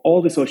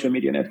all the social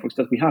media networks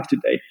that we have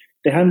today.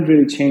 They haven't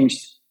really changed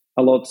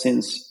a lot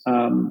since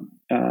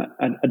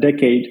a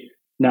decade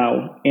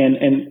now,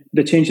 and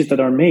the changes that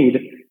are made,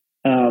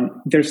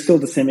 they're still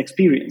the same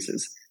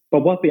experiences.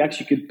 But what we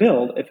actually could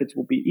build, if it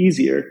will be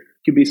easier,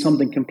 could be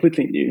something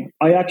completely new.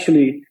 I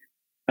actually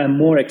am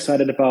more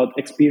excited about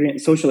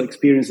social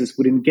experiences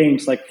within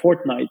games like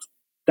Fortnite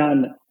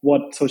than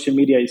what social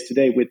media is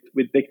today with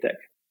big tech.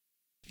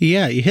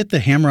 Yeah, you hit the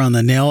hammer on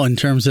the nail in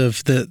terms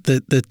of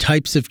the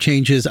types of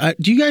changes.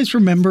 Do you guys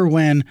remember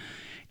when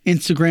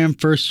Instagram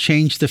first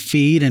changed the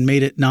feed and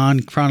made it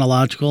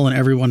non-chronological and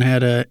everyone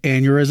had an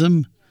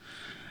aneurysm?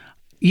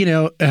 You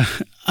know,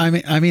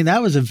 I mean,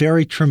 that was a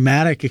very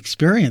traumatic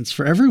experience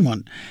for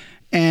everyone.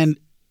 And,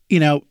 you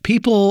know,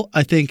 people,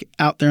 I think,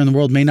 out there in the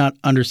world may not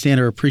understand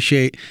or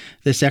appreciate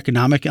this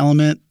economic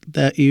element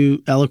that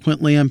you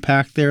eloquently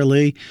unpacked there,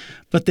 Lee,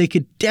 but they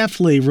could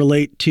definitely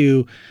relate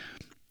to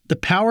the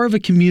power of a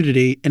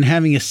community and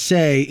having a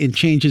say in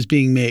changes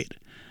being made.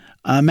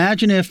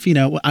 Imagine if, you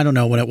know, I don't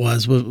know what it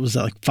was. Was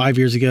that like 5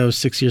 years ago,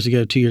 6 years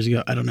ago, 2 years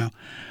ago? I don't know.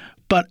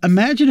 But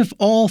imagine if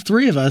all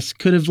three of us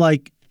could have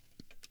like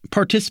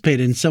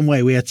participated in some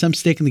way. We had some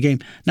stake in the game,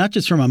 not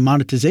just from a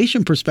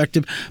monetization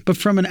perspective, but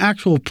from an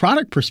actual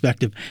product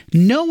perspective.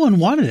 No one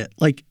wanted it.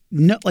 Like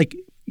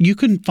you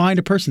couldn't find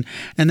a person.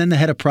 And then the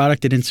head of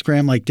product at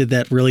Instagram like did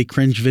that really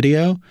cringe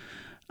video.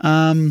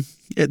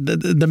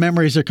 The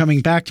memories are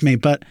coming back to me,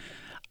 but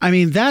I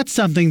mean, that's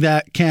something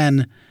that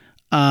can,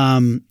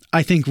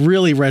 I think,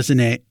 really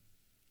resonate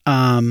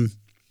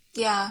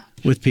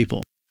with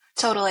people.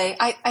 Totally.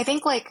 I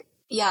think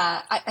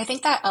I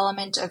think that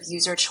element of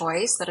user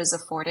choice that is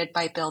afforded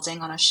by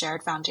building on a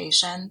shared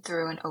foundation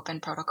through an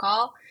open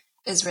protocol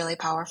is really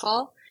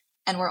powerful.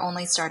 And we're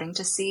only starting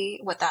to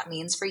see what that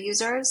means for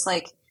users.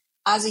 Like,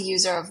 as a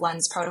user of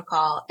Lens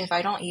protocol, if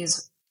I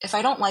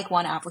don't like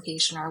one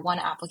application, or one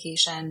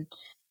application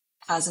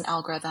has an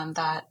algorithm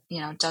that, you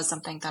know, does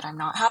something that I'm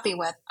not happy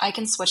with, I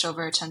can switch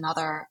over to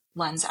another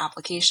Lens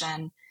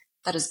application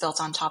that is built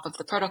on top of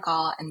the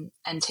protocol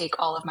and take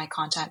all of my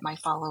content, my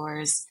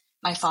followers,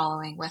 my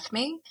following with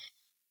me.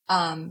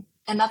 And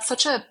that's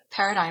such a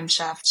paradigm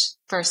shift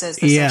versus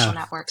the social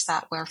networks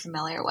that we're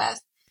familiar with.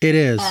 It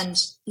is. And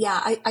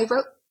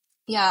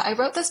I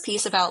wrote this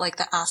piece about like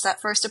the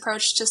asset first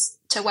approach to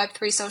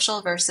Web3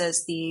 social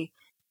versus the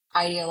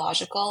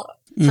ideological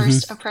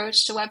first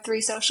approach to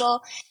Web3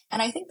 social.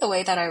 And I think the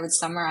way that I would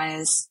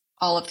summarize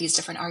all of these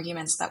different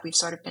arguments that we've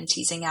sort of been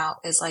teasing out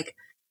is like,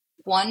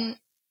 one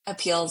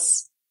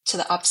appeals to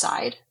the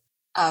upside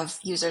of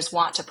users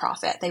want to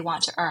profit. They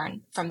want to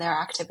earn from their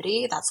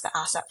activity. That's the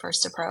asset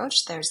first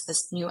approach. There's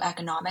this new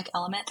economic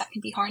element that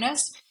can be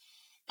harnessed.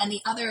 And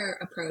the other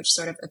approach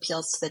sort of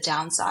appeals to the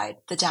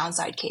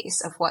downside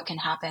case of what can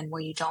happen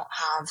where you don't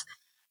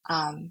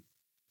have,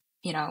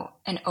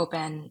 an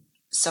open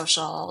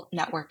social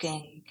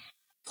networking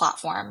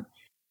platform,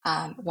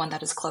 one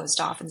that is closed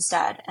off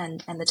instead.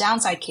 And the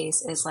downside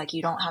case is like,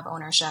 you don't have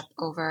ownership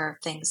over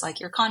things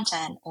like your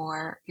content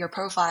or your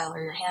profile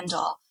or your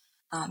handle.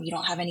 You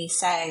don't have any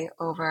say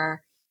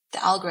over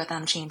the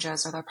algorithm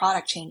changes or the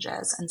product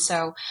changes. And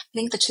so I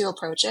think the two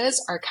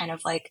approaches are kind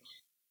of like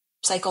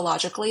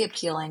psychologically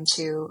appealing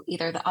to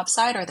either the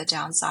upside or the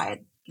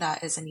downside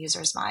that is in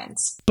users'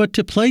 minds. But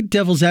to play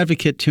devil's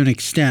advocate to an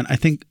extent, I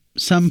think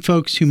some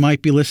folks who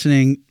might be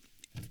listening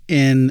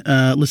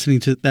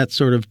to that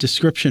sort of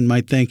description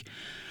might think,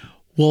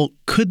 well,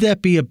 could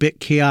that be a bit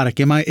chaotic?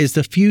 Is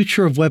the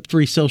future of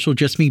Web3 social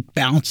just me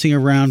bouncing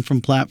around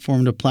from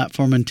platform to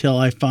platform until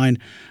I find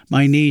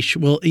my niche?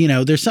 Well, you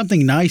know, there's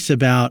something nice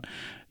about,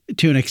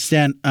 to an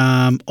extent,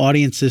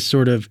 audiences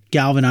sort of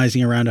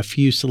galvanizing around a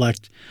few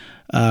select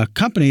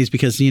companies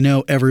because, you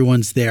know,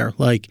 everyone's there.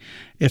 Like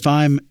if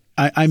I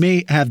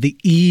may have the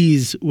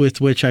ease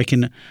with which I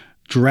can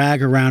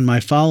drag around my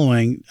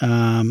following,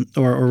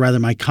 or rather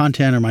my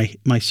content or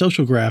my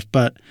social graph,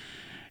 but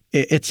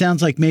it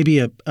sounds like maybe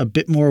a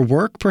bit more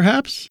work,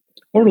 perhaps.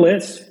 or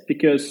less,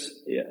 because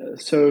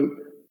so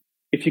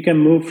if you can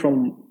move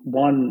from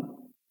one,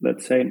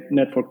 let's say,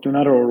 network to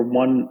another, or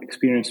one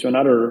experience to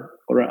another,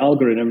 or an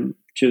algorithm,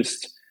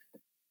 just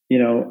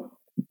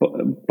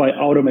by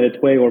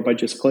automated way, or by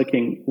just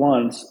clicking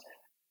once,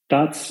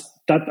 that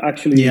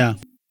actually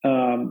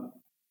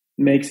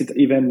makes it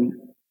even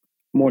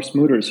more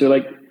smoother. So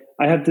like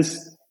I have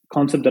this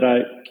concept that I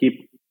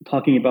keep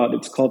talking about.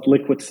 It's called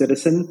liquid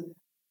citizen,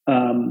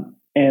 and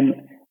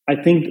I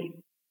think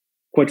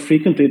quite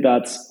frequently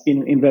that's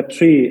in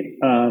Web3.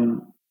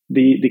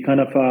 The kind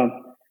of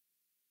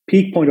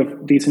peak point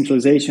of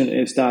decentralization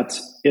is that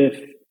if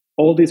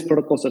all these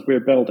protocols that we're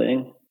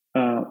building,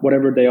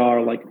 whatever they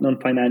are, like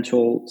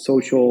non-financial,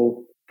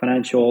 social,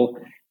 financial,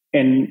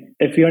 and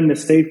if you're in a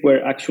state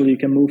where actually you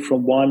can move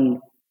from one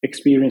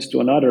experience to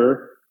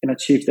another and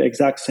achieve the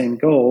exact same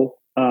goal,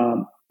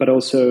 but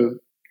also,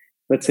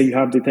 let's say you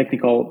have the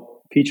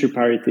technical feature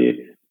parity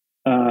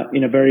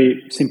in a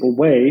very simple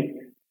way,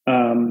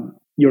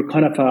 you're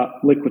kind of a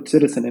liquid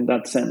citizen in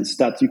that sense,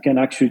 that you can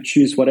actually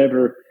choose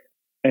whatever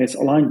is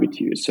aligned with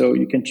you. So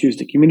you can choose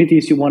the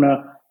communities you want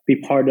to be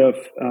part of.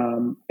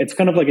 It's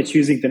kind of like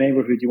choosing the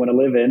neighborhood you want to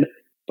live in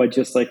by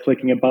just like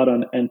clicking a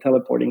button and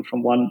teleporting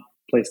from one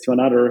place to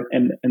another,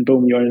 and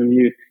boom, you're in a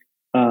new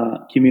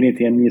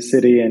community and new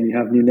city, and you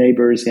have new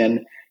neighbors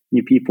and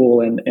new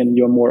people, and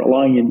you're more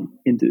aligned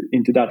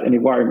into that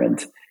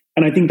environment.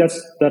 And I think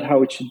that's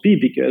how it should be,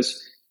 because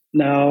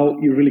now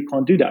you really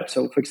can't do that.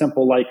 So for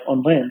example, like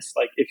on Lens,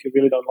 like if you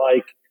really don't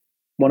like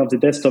one of the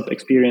desktop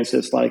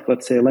experiences, like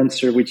let's say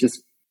Lenser, which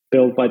is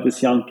built by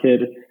this young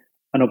kid,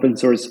 an open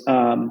source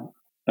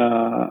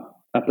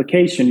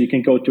application, you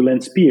can go to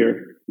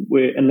Lensphere,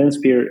 and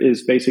Lensphere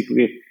is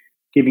basically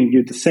giving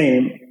you the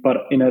same, but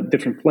in a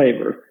different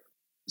flavor.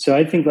 So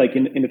I think like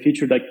in the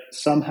future, like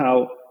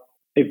somehow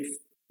if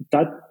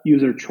that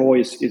user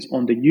choice is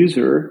on the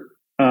user,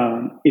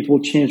 it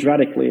will change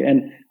radically.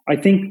 And I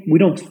think we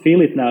don't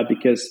feel it now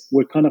because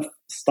we're kind of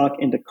stuck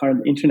in the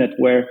current internet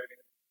where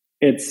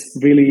it's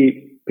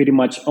really pretty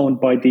much owned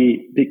by the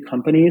big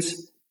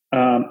companies.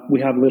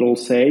 We have little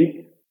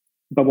say,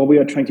 but what we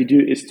are trying to do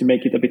is to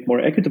make it a bit more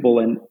equitable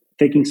and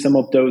taking some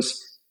of those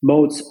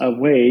modes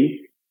away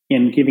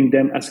and giving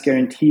them as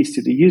guarantees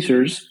to the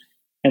users.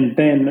 And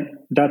then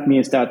that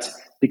means that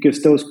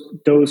because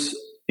those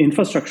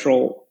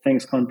infrastructural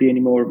things can't be any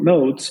more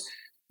modes,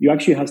 you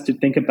actually have to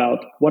think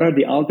about what are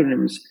the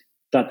algorithms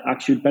that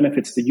actually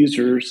benefits the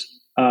users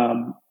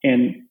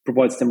and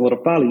provides them a lot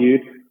of value,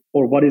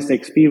 or what is the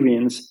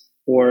experience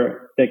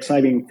or the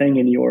exciting thing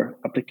in your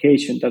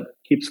application that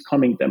keeps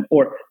coming them,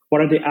 or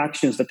what are the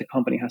actions that the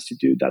company has to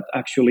do that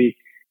actually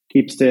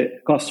keeps the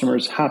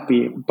customers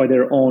happy by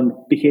their own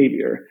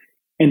behavior.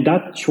 And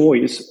that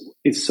choice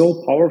is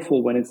so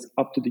powerful when it's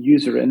up to the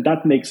user, and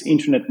that makes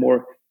internet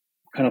more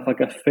kind of like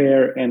a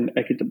fair and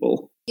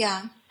equitable.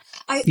 Yeah.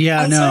 I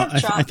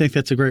think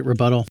that's a great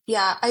rebuttal.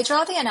 Yeah, I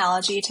draw the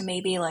analogy to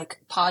maybe like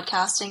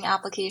podcasting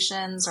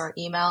applications or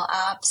email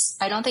apps.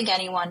 I don't think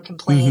anyone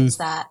complains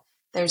that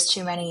there's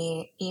too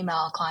many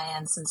email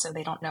clients and so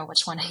they don't know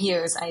which one to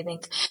use. I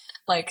think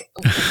like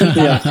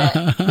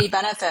we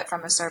benefit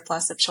from a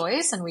surplus of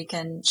choice, and we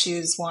can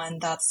choose one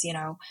that's,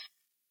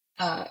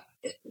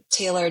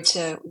 tailored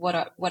to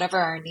whatever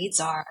our needs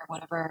are, or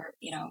whatever,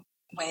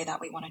 way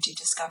that we want to do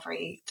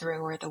discovery through,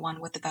 or the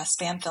one with the best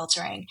spam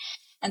filtering.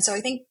 And so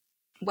I think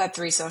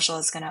Web3 social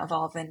is going to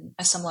evolve in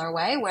a similar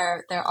way,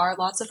 where there are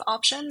lots of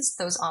options.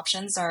 Those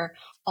options are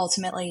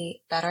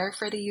ultimately better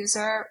for the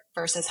user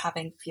versus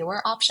having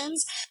fewer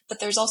options. But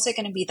there's also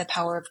going to be the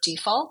power of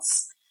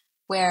defaults,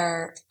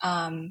 where,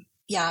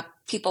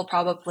 people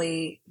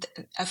probably,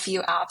 a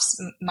few apps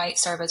might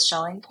serve as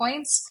Schelling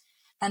points.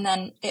 And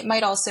then it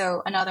might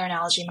also, another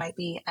analogy might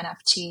be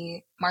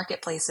NFT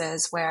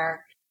marketplaces,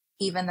 where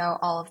even though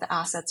all of the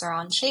assets are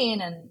on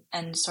chain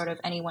and sort of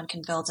anyone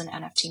can build an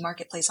NFT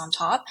marketplace on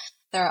top,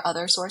 there are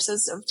other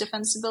sources of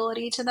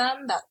defensibility to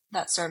them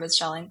that serve as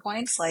Schelling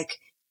points, like,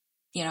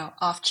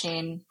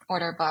 off-chain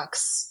order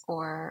books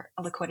or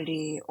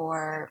liquidity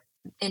or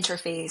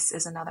interface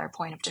is another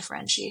point of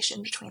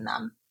differentiation between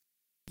them.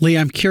 Lee,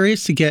 I'm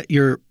curious to get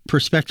your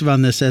perspective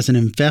on this as an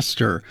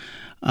investor.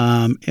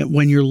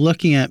 When you're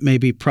looking at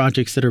maybe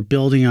projects that are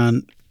building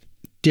on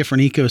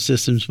different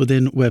ecosystems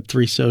within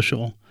Web3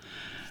 social,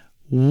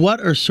 what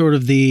are sort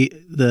of the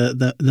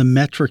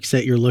metrics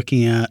that you're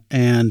looking at,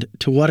 and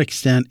to what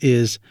extent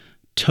is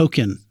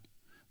token,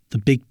 the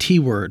big T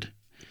word,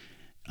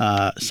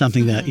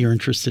 something that you're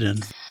interested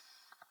in?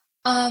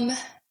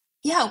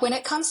 When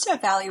it comes to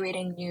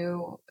evaluating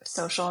new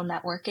social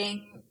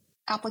networking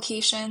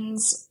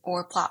applications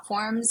or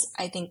platforms,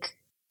 I think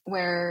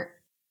we're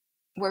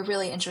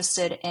really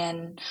interested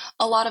in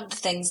a lot of the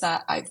things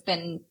that I've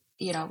been,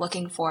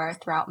 looking for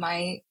throughout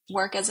my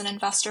work as an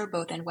investor,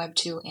 both in Web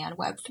 2 and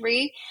Web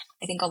 3.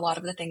 I think a lot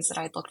of the things that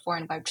I looked for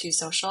in Web 2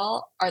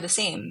 social are the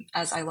same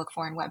as I look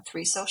for in Web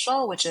 3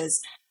 social, which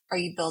is, are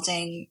you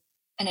building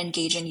an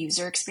engaging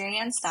user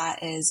experience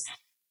that is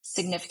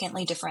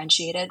significantly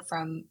differentiated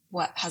from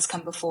what has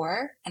come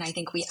before. And I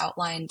think we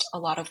outlined a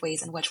lot of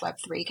ways in which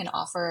Web3 can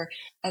offer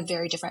a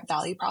very different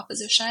value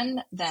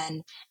proposition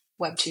than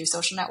Web2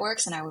 social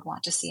networks. And I would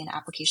want to see an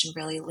application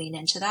really lean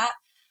into that.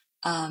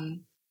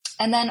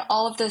 And then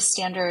all of the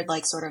standard,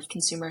 like sort of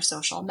consumer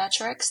social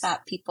metrics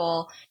that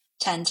people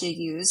tend to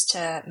use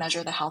to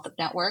measure the health of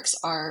networks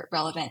are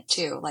relevant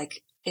too.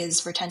 Like,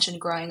 is retention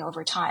growing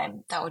over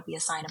time? That would be a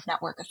sign of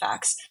network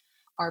effects.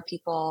 Are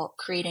people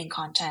creating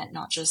content,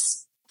 not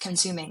just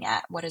consuming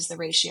it? What is the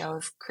ratio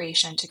of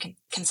creation to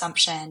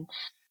consumption?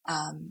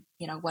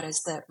 What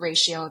is the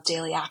ratio of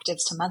daily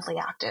actives to monthly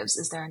actives?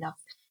 Is there enough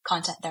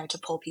content there to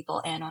pull people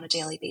in on a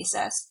daily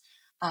basis?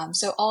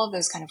 So all of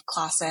those kind of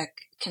classic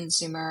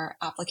consumer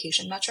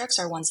application metrics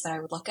are ones that I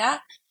would look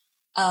at.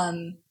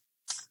 And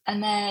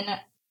then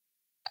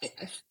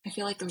I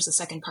feel like there was a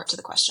second part to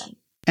the question.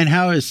 And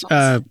how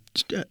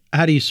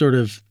do you sort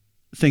of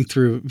think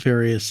through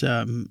various,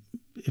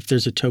 if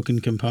there's a token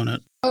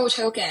component? Oh,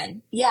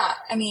 token. Yeah.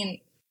 I mean,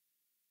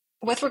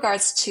 with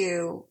regards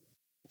to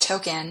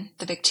token,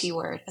 the big T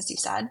word, as you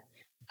said,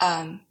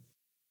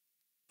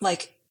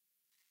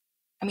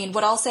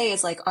 what I'll say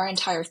is like our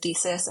entire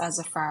thesis as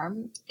a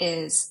firm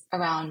is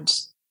around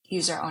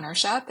user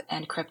ownership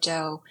and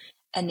crypto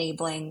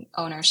enabling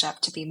ownership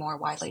to be more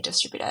widely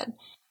distributed.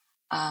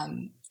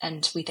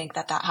 And we think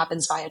that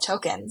happens via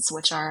tokens,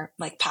 which are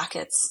like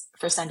packets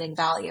for sending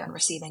value and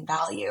receiving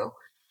value.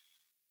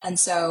 And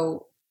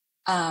so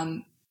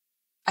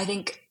I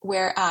think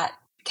we're at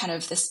kind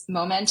of this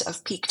moment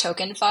of peak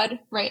token FUD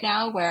right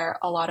now, where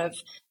a lot of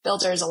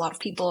builders, a lot of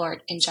people are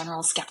in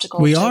general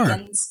skeptical of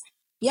tokens.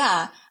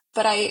 Yeah.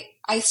 But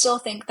I still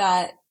think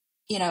that,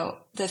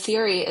 the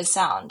theory is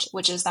sound,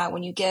 which is that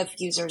when you give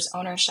users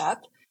ownership,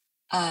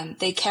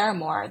 they care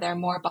more, they're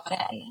more bought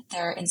in,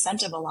 they're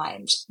incentive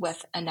aligned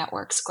with a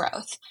network's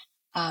growth,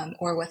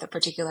 or with a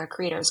particular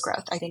creator's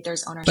growth. I think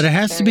there's ownership. But it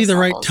has to be the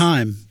right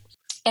time.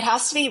 It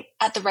has to be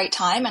at the right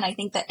time. And I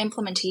think the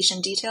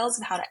implementation details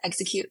of how to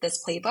execute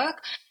this playbook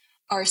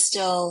are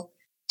still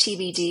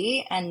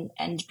TBD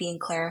and being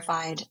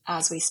clarified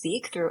as we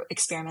speak through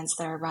experiments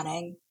that are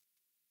running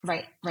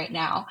right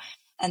now.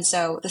 And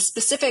so the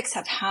specifics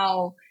of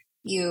how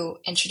you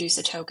introduce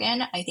a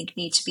token, I think,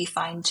 need to be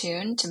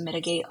fine-tuned to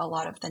mitigate a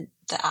lot of the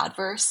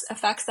adverse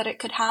effects that it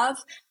could have,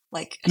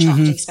 like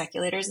attracting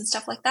speculators and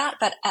stuff like that.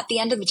 But at the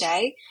end of the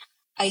day,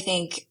 I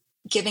think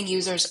giving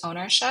users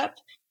ownership,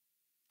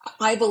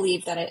 I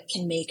believe that it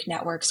can make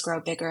networks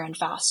grow bigger and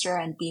faster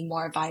and be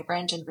more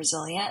vibrant and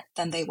resilient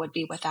than they would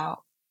be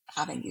without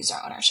having user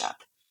ownership.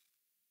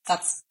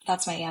 That's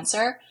my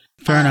answer.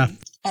 Fair enough.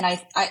 And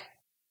I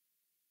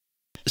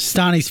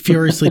Stani's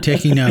furiously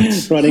taking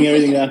notes. Writing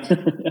everything down.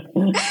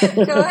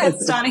 Go ahead,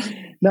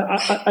 Stani. No,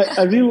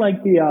 I really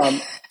like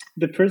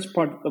the first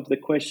part of the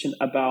question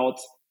about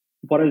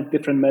what are the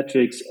different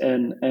metrics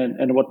and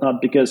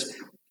whatnot, because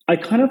I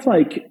kind of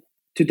like,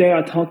 today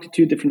I talked to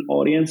two different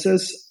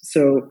audiences.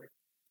 So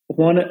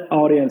one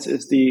audience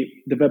is the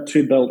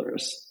Web3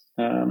 builders.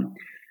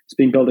 It's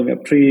been building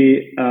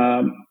Web3,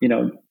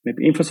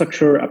 maybe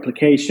infrastructure,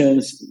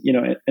 applications,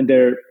 and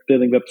they're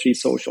building Web3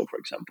 social, for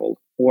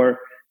example, or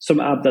some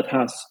app that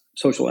has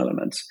social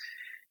elements.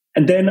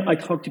 And then I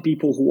talk to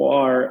people who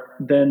are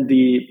then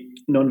the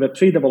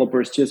non-Web3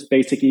 developers, just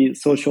basically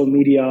social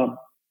media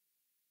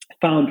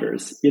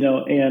founders,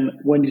 and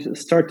when you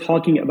start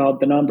talking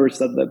about the numbers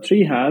that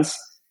Web3 has,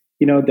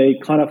 they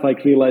kind of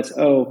like realize,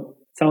 oh,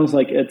 sounds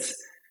like it's,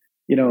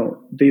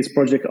 these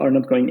projects are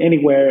not going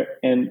anywhere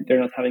and they're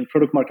not having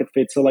product market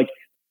fit. So like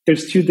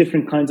there's two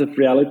different kinds of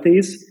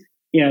realities.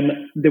 And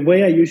the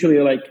way I usually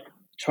like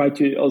try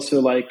to also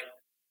like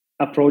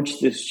approach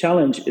this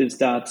challenge is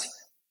that,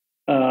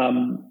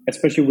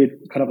 especially with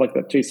kind of like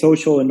Web3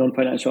 social and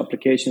non-financial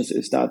applications,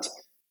 is that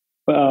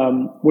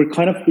we're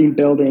kind of been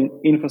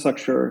building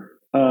infrastructure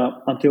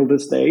until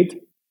this date,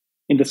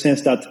 in the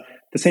sense that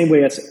the same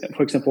way as,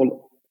 for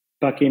example,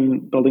 back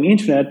in building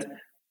internet,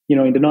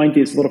 in the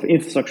 90s, a lot of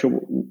infrastructure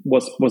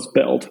was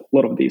built, a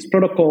lot of these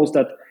protocols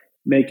that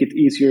make it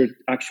easier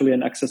actually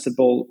and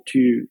accessible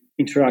to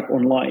interact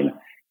online.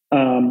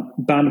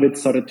 Bandwidth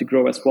started to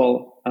grow as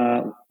well,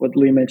 what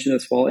Lee mentioned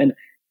as well. And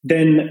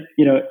then,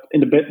 in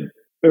the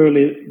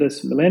early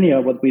this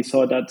millennia, what we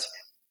saw that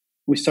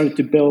we started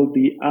to build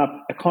the app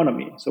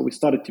economy. So we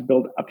started to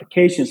build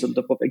applications on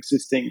top of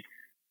existing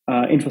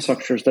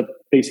infrastructures that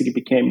basically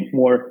became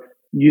more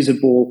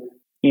usable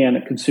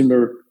and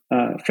consumer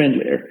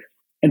friendlier.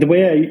 And the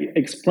way I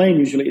explain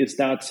usually is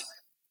that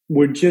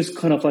we're just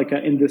kind of like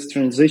in this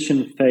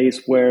transition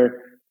phase where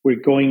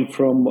we're going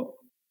from,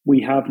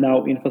 we have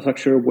now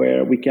infrastructure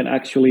where we can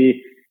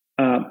actually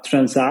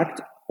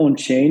transact on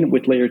chain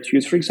with layer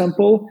 2s, for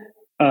example.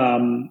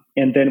 And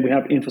then we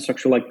have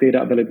infrastructure like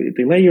data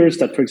availability layers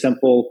that, for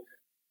example,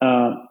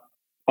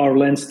 our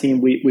Lens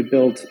team, we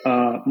built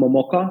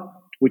Momoka,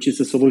 which is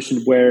a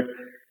solution where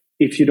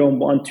if you don't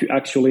want to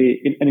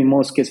actually, in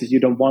most cases, you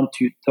don't want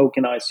to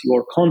tokenize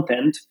your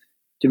content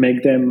to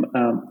make them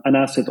an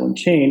asset on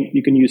chain,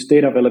 you can use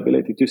data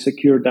availability to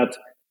secure that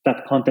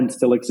that content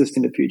still exists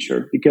in the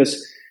future,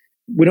 because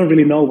we don't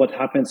really know what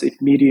happens if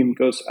Medium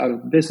goes out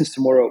of business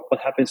tomorrow,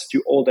 what happens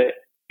to all the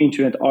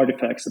internet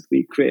artifacts that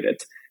we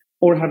created,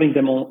 or having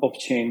them on off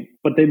chain.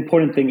 But the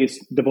important thing is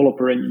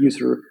developer and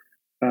user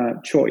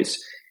choice.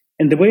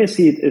 And the way I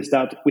see it is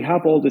that we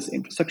have all this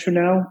infrastructure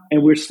now,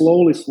 and we're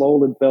slowly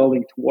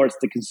building towards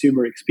the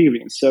consumer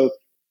experience. So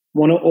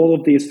one of all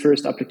of these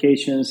first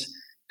applications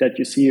that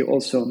you see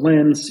also on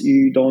Lens,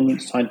 you don't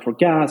sign for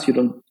gas, you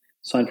don't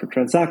sign for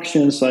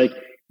transactions. Like,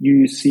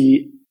 you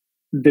see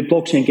the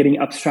blockchain getting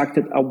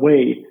abstracted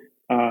away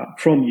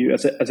from you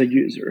as a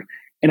user.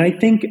 And I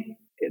think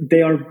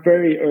they are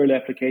very early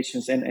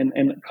applications, and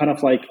kind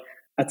of like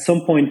at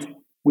some point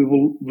we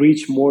will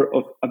reach more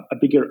of a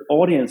bigger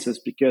audiences,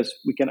 because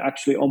we can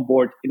actually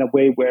onboard in a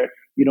way where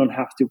you don't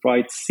have to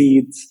write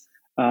seeds,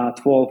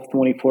 12,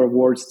 24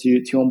 words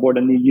to onboard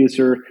a new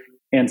user,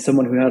 and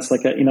someone who has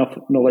like enough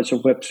knowledge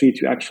of Web3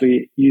 to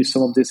actually use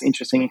some of these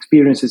interesting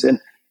experiences and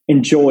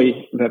enjoy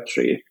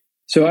Web3.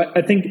 So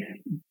I think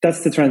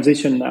that's the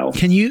transition now.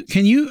 Can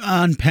you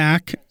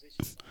unpack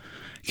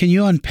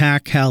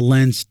how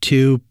Lens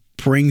 2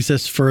 brings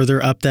us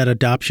further up that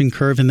adoption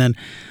curve? And then,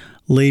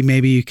 Lee,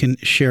 maybe you can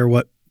share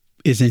what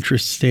is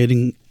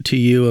interesting to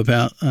you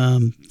about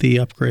the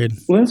upgrade.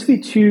 Lens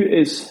V2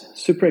 is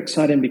super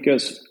exciting,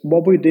 because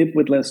what we did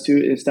with Lens 2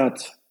 is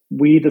that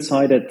we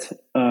decided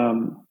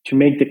to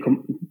make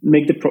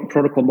the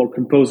protocol more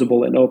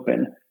composable and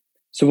open.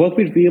 So what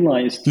we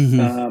realized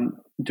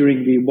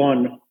during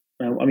V1,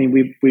 I mean,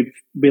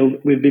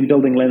 we've been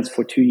building Lens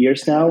for 2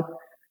 years now,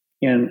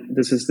 and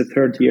this is the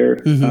third year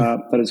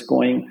that is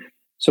going.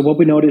 So what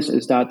we noticed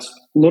is that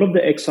a lot of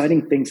the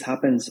exciting things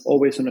happens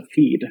always on a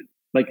feed,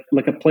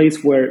 like a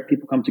place where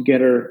people come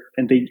together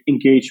and they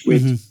engage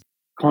with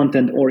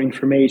content or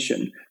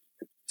information.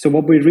 So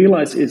what we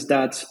realized is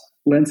that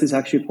Lens is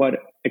actually quite an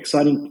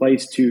exciting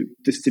place to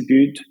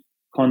distribute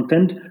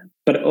content,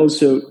 but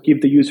also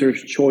give the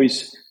users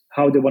choice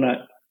how they want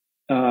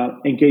to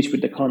engage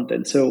with the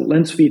content. So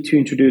Lens V2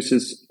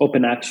 introduces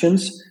open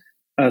actions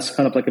as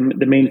kind of like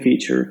the main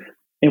feature.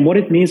 And what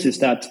it means is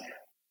that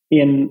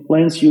in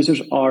Lens,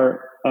 users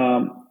are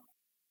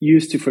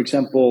used to, for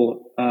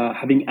example,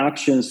 having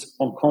actions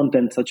on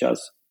content such as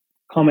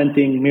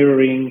commenting,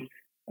 mirroring,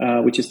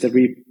 which is the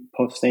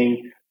reposting,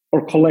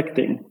 or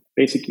collecting,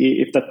 basically,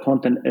 if that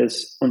content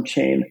is on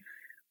chain.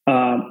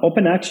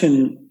 Open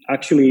action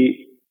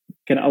actually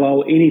can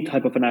allow any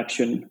type of an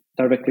action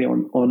directly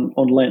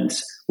on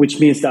Lens, which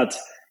means that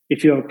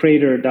if you have a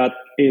creator that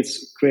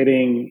is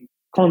creating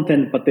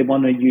content, but they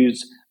want to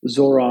use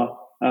Zora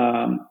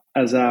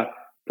as a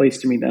place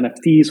to mint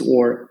NFTs,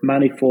 or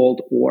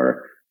Manifold,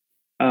 or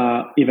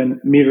even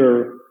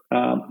Mirror,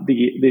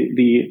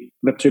 the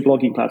Web3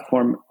 blogging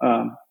platform,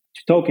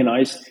 to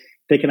tokenize,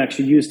 they can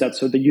actually use that.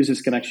 So the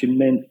users can actually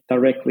mint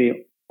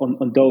directly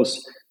on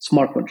those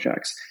smart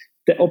contracts.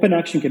 The open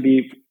action can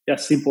be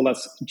as simple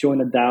as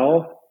join a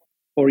DAO,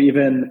 or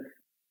even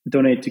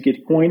donate to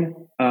Gitcoin.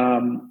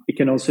 It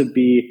can also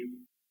be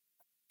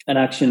an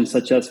action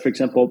such as, for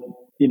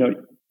example,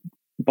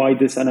 buy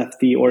this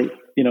NFT, or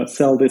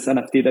sell this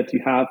NFT that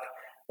you have,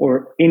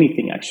 or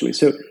anything actually.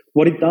 So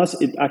what it does,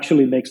 it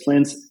actually makes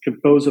Lens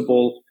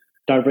composable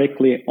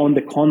directly on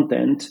the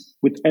content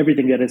with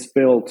everything that is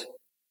built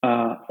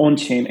on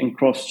chain and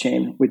cross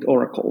chain with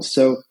oracles.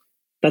 So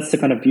that's the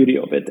kind of beauty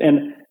of it.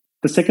 And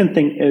the second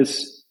thing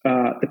is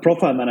the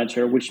profile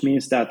manager, which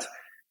means that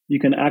you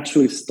can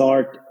actually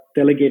start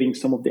delegating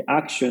some of the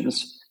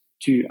actions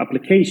to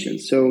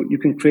applications. So you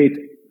can create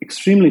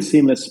extremely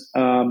seamless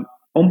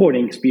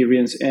onboarding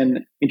experience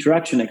and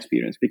interaction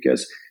experience,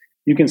 because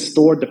you can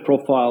store the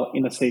profile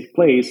in a safe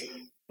place,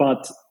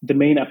 but the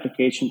main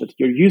application that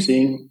you're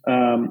using,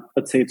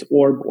 let's say it's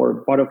Orb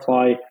or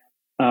Butterfly,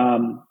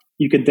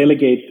 you can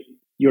delegate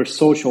your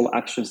social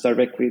actions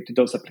directly to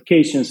those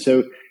applications.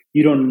 So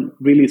you don't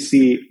really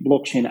see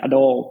blockchain at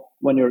all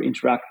when you're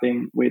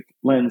interacting with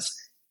Lens.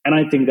 And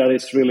I think that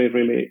is really,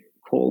 really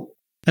cool.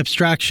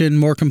 Abstraction,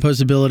 more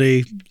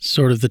composability,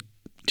 sort of the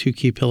two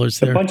key pillars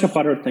there. A bunch of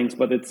other things,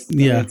 but it's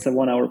a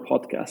 1 hour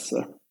podcast.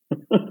 So.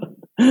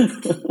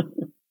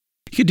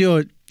 You could do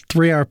a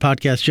 3-hour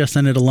podcast just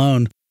on it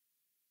alone.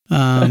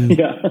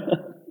 Yeah.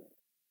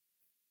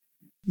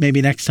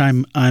 Maybe next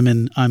time I'm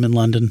in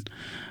London.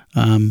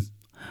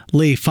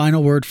 Lee,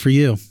 final word for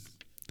you.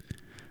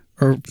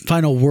 Or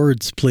final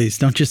words, please.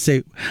 Don't just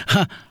say,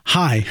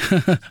 hi,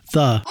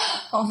 the.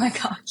 Oh my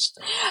gosh.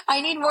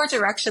 I need more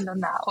direction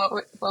than that.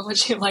 What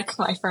would you like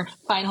my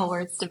final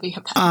words to be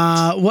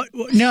about?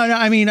 No,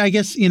 I mean, I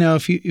guess,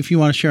 if you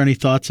want to share any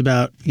thoughts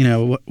about,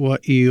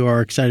 what you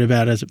are excited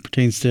about as it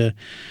pertains to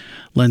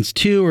Lens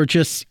 2, or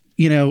just,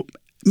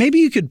 maybe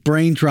you could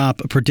brain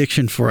drop a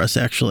prediction for us,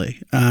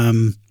 actually.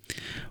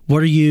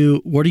 What are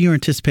you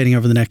anticipating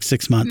over the next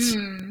 6 months?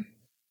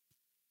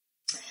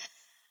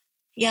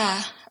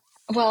 Yeah.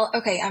 Well,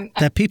 okay.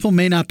 That people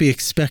may not be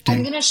expecting.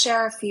 I'm going to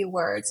share a few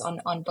words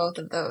on both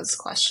of those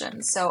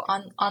questions. So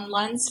on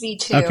Lens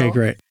V2. Okay,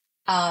 great.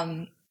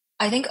 I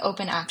think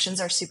open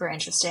actions are super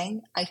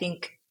interesting. I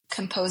think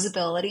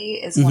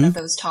composability is one of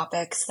those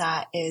topics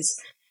that is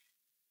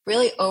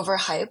really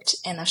overhyped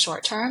in the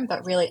short term,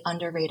 but really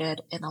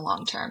underrated in the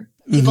long term.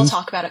 People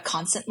talk about it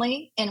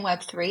constantly in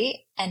Web3,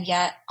 and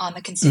yet on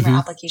the consumer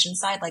application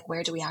side, like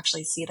where do we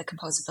actually see the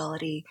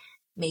composability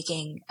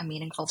making a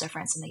meaningful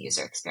difference in the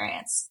user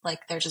experience? Like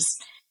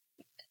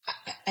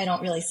I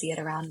don't really see it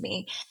around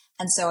me.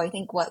 And so I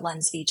think what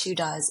Lens V2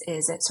 does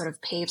is it sort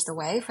of paves the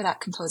way for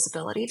that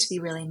composability to be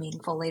really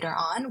meaningful later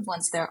on,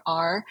 once there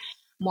are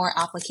more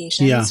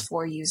applications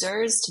for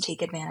users to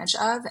take advantage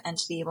of and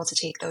to be able to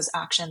take those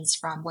actions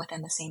from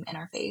within the same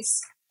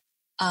interface.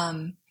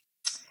 And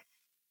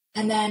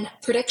then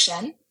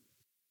prediction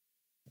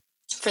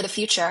for the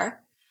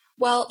future.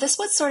 Well, this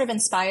was sort of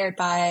inspired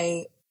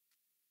by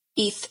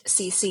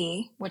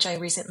ETHCC, which I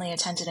recently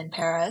attended in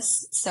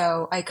Paris.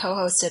 So I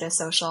co-hosted a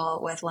social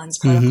with Lens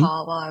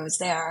Protocol while I was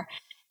there.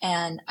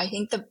 And I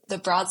think the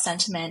broad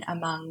sentiment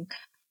among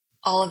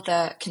all of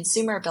the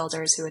consumer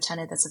builders who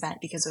attended this event,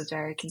 because it was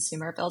very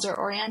consumer builder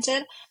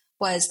oriented,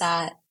 was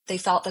that they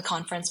felt the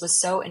conference was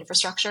so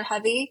infrastructure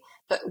heavy,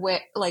 but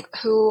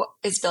who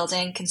is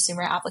building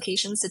consumer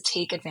applications to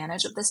take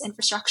advantage of this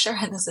infrastructure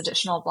and this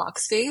additional block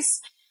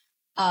space?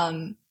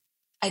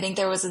 I think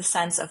there was a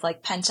sense of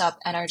like pent up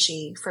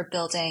energy for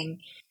building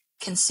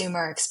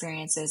consumer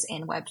experiences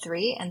in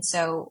Web3. And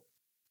so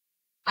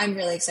I'm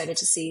really excited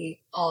to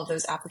see all of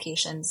those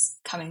applications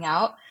coming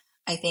out.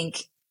 I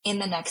think in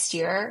the next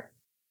year,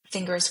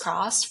 fingers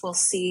crossed, we'll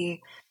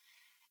see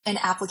an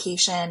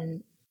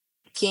application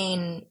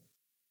gain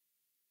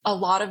a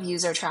lot of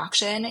user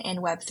traction in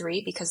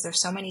Web3 because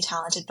there's so many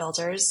talented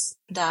builders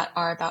that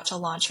are about to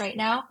launch right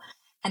now.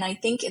 And I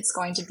think it's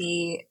going to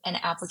be an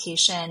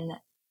application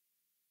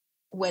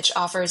which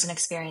offers an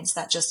experience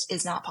that just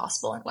is not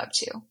possible in Web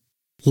 2.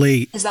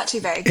 Lee, is that too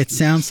vague? It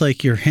sounds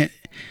like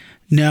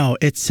no,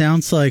 it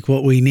sounds like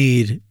what we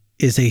need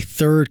is a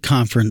third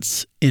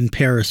conference in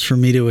Paris for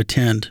me to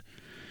attend.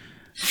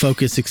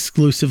 Focus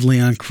exclusively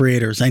on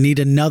creators. I need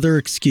another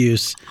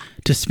excuse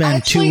to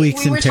spend 2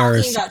 weeks in Paris. We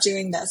were talking about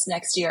doing this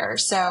next year,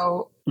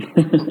 so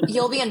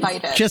you'll be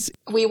invited.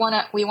 We want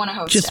to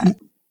host it.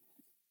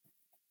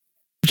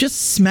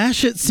 Just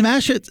smash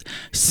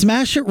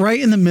it right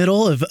in the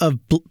middle of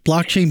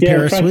Blockchain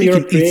Paris Week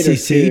and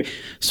ETHCC,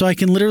 so I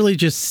can literally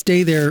just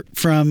stay there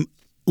from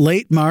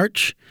late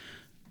March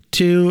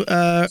to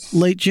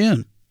late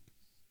June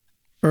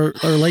or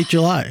late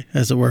July,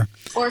 as it were,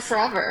 or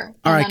forever.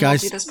 All right,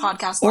 guys. We'll do this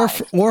podcast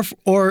live.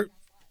 Or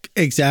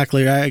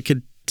exactly. I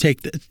could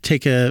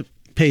take a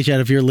page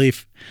out of your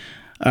leaf,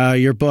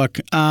 your book.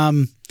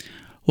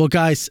 Well,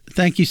 guys,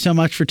 thank you so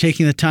much for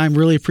taking the time.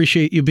 Really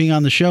appreciate you being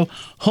on the show.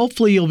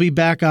 Hopefully you'll be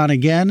back on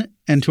again.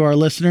 And to our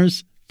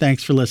listeners,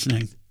 thanks for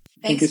listening.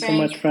 Thank you so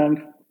much, Frank.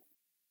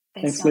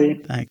 Thanks,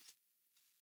 Lee. Thanks.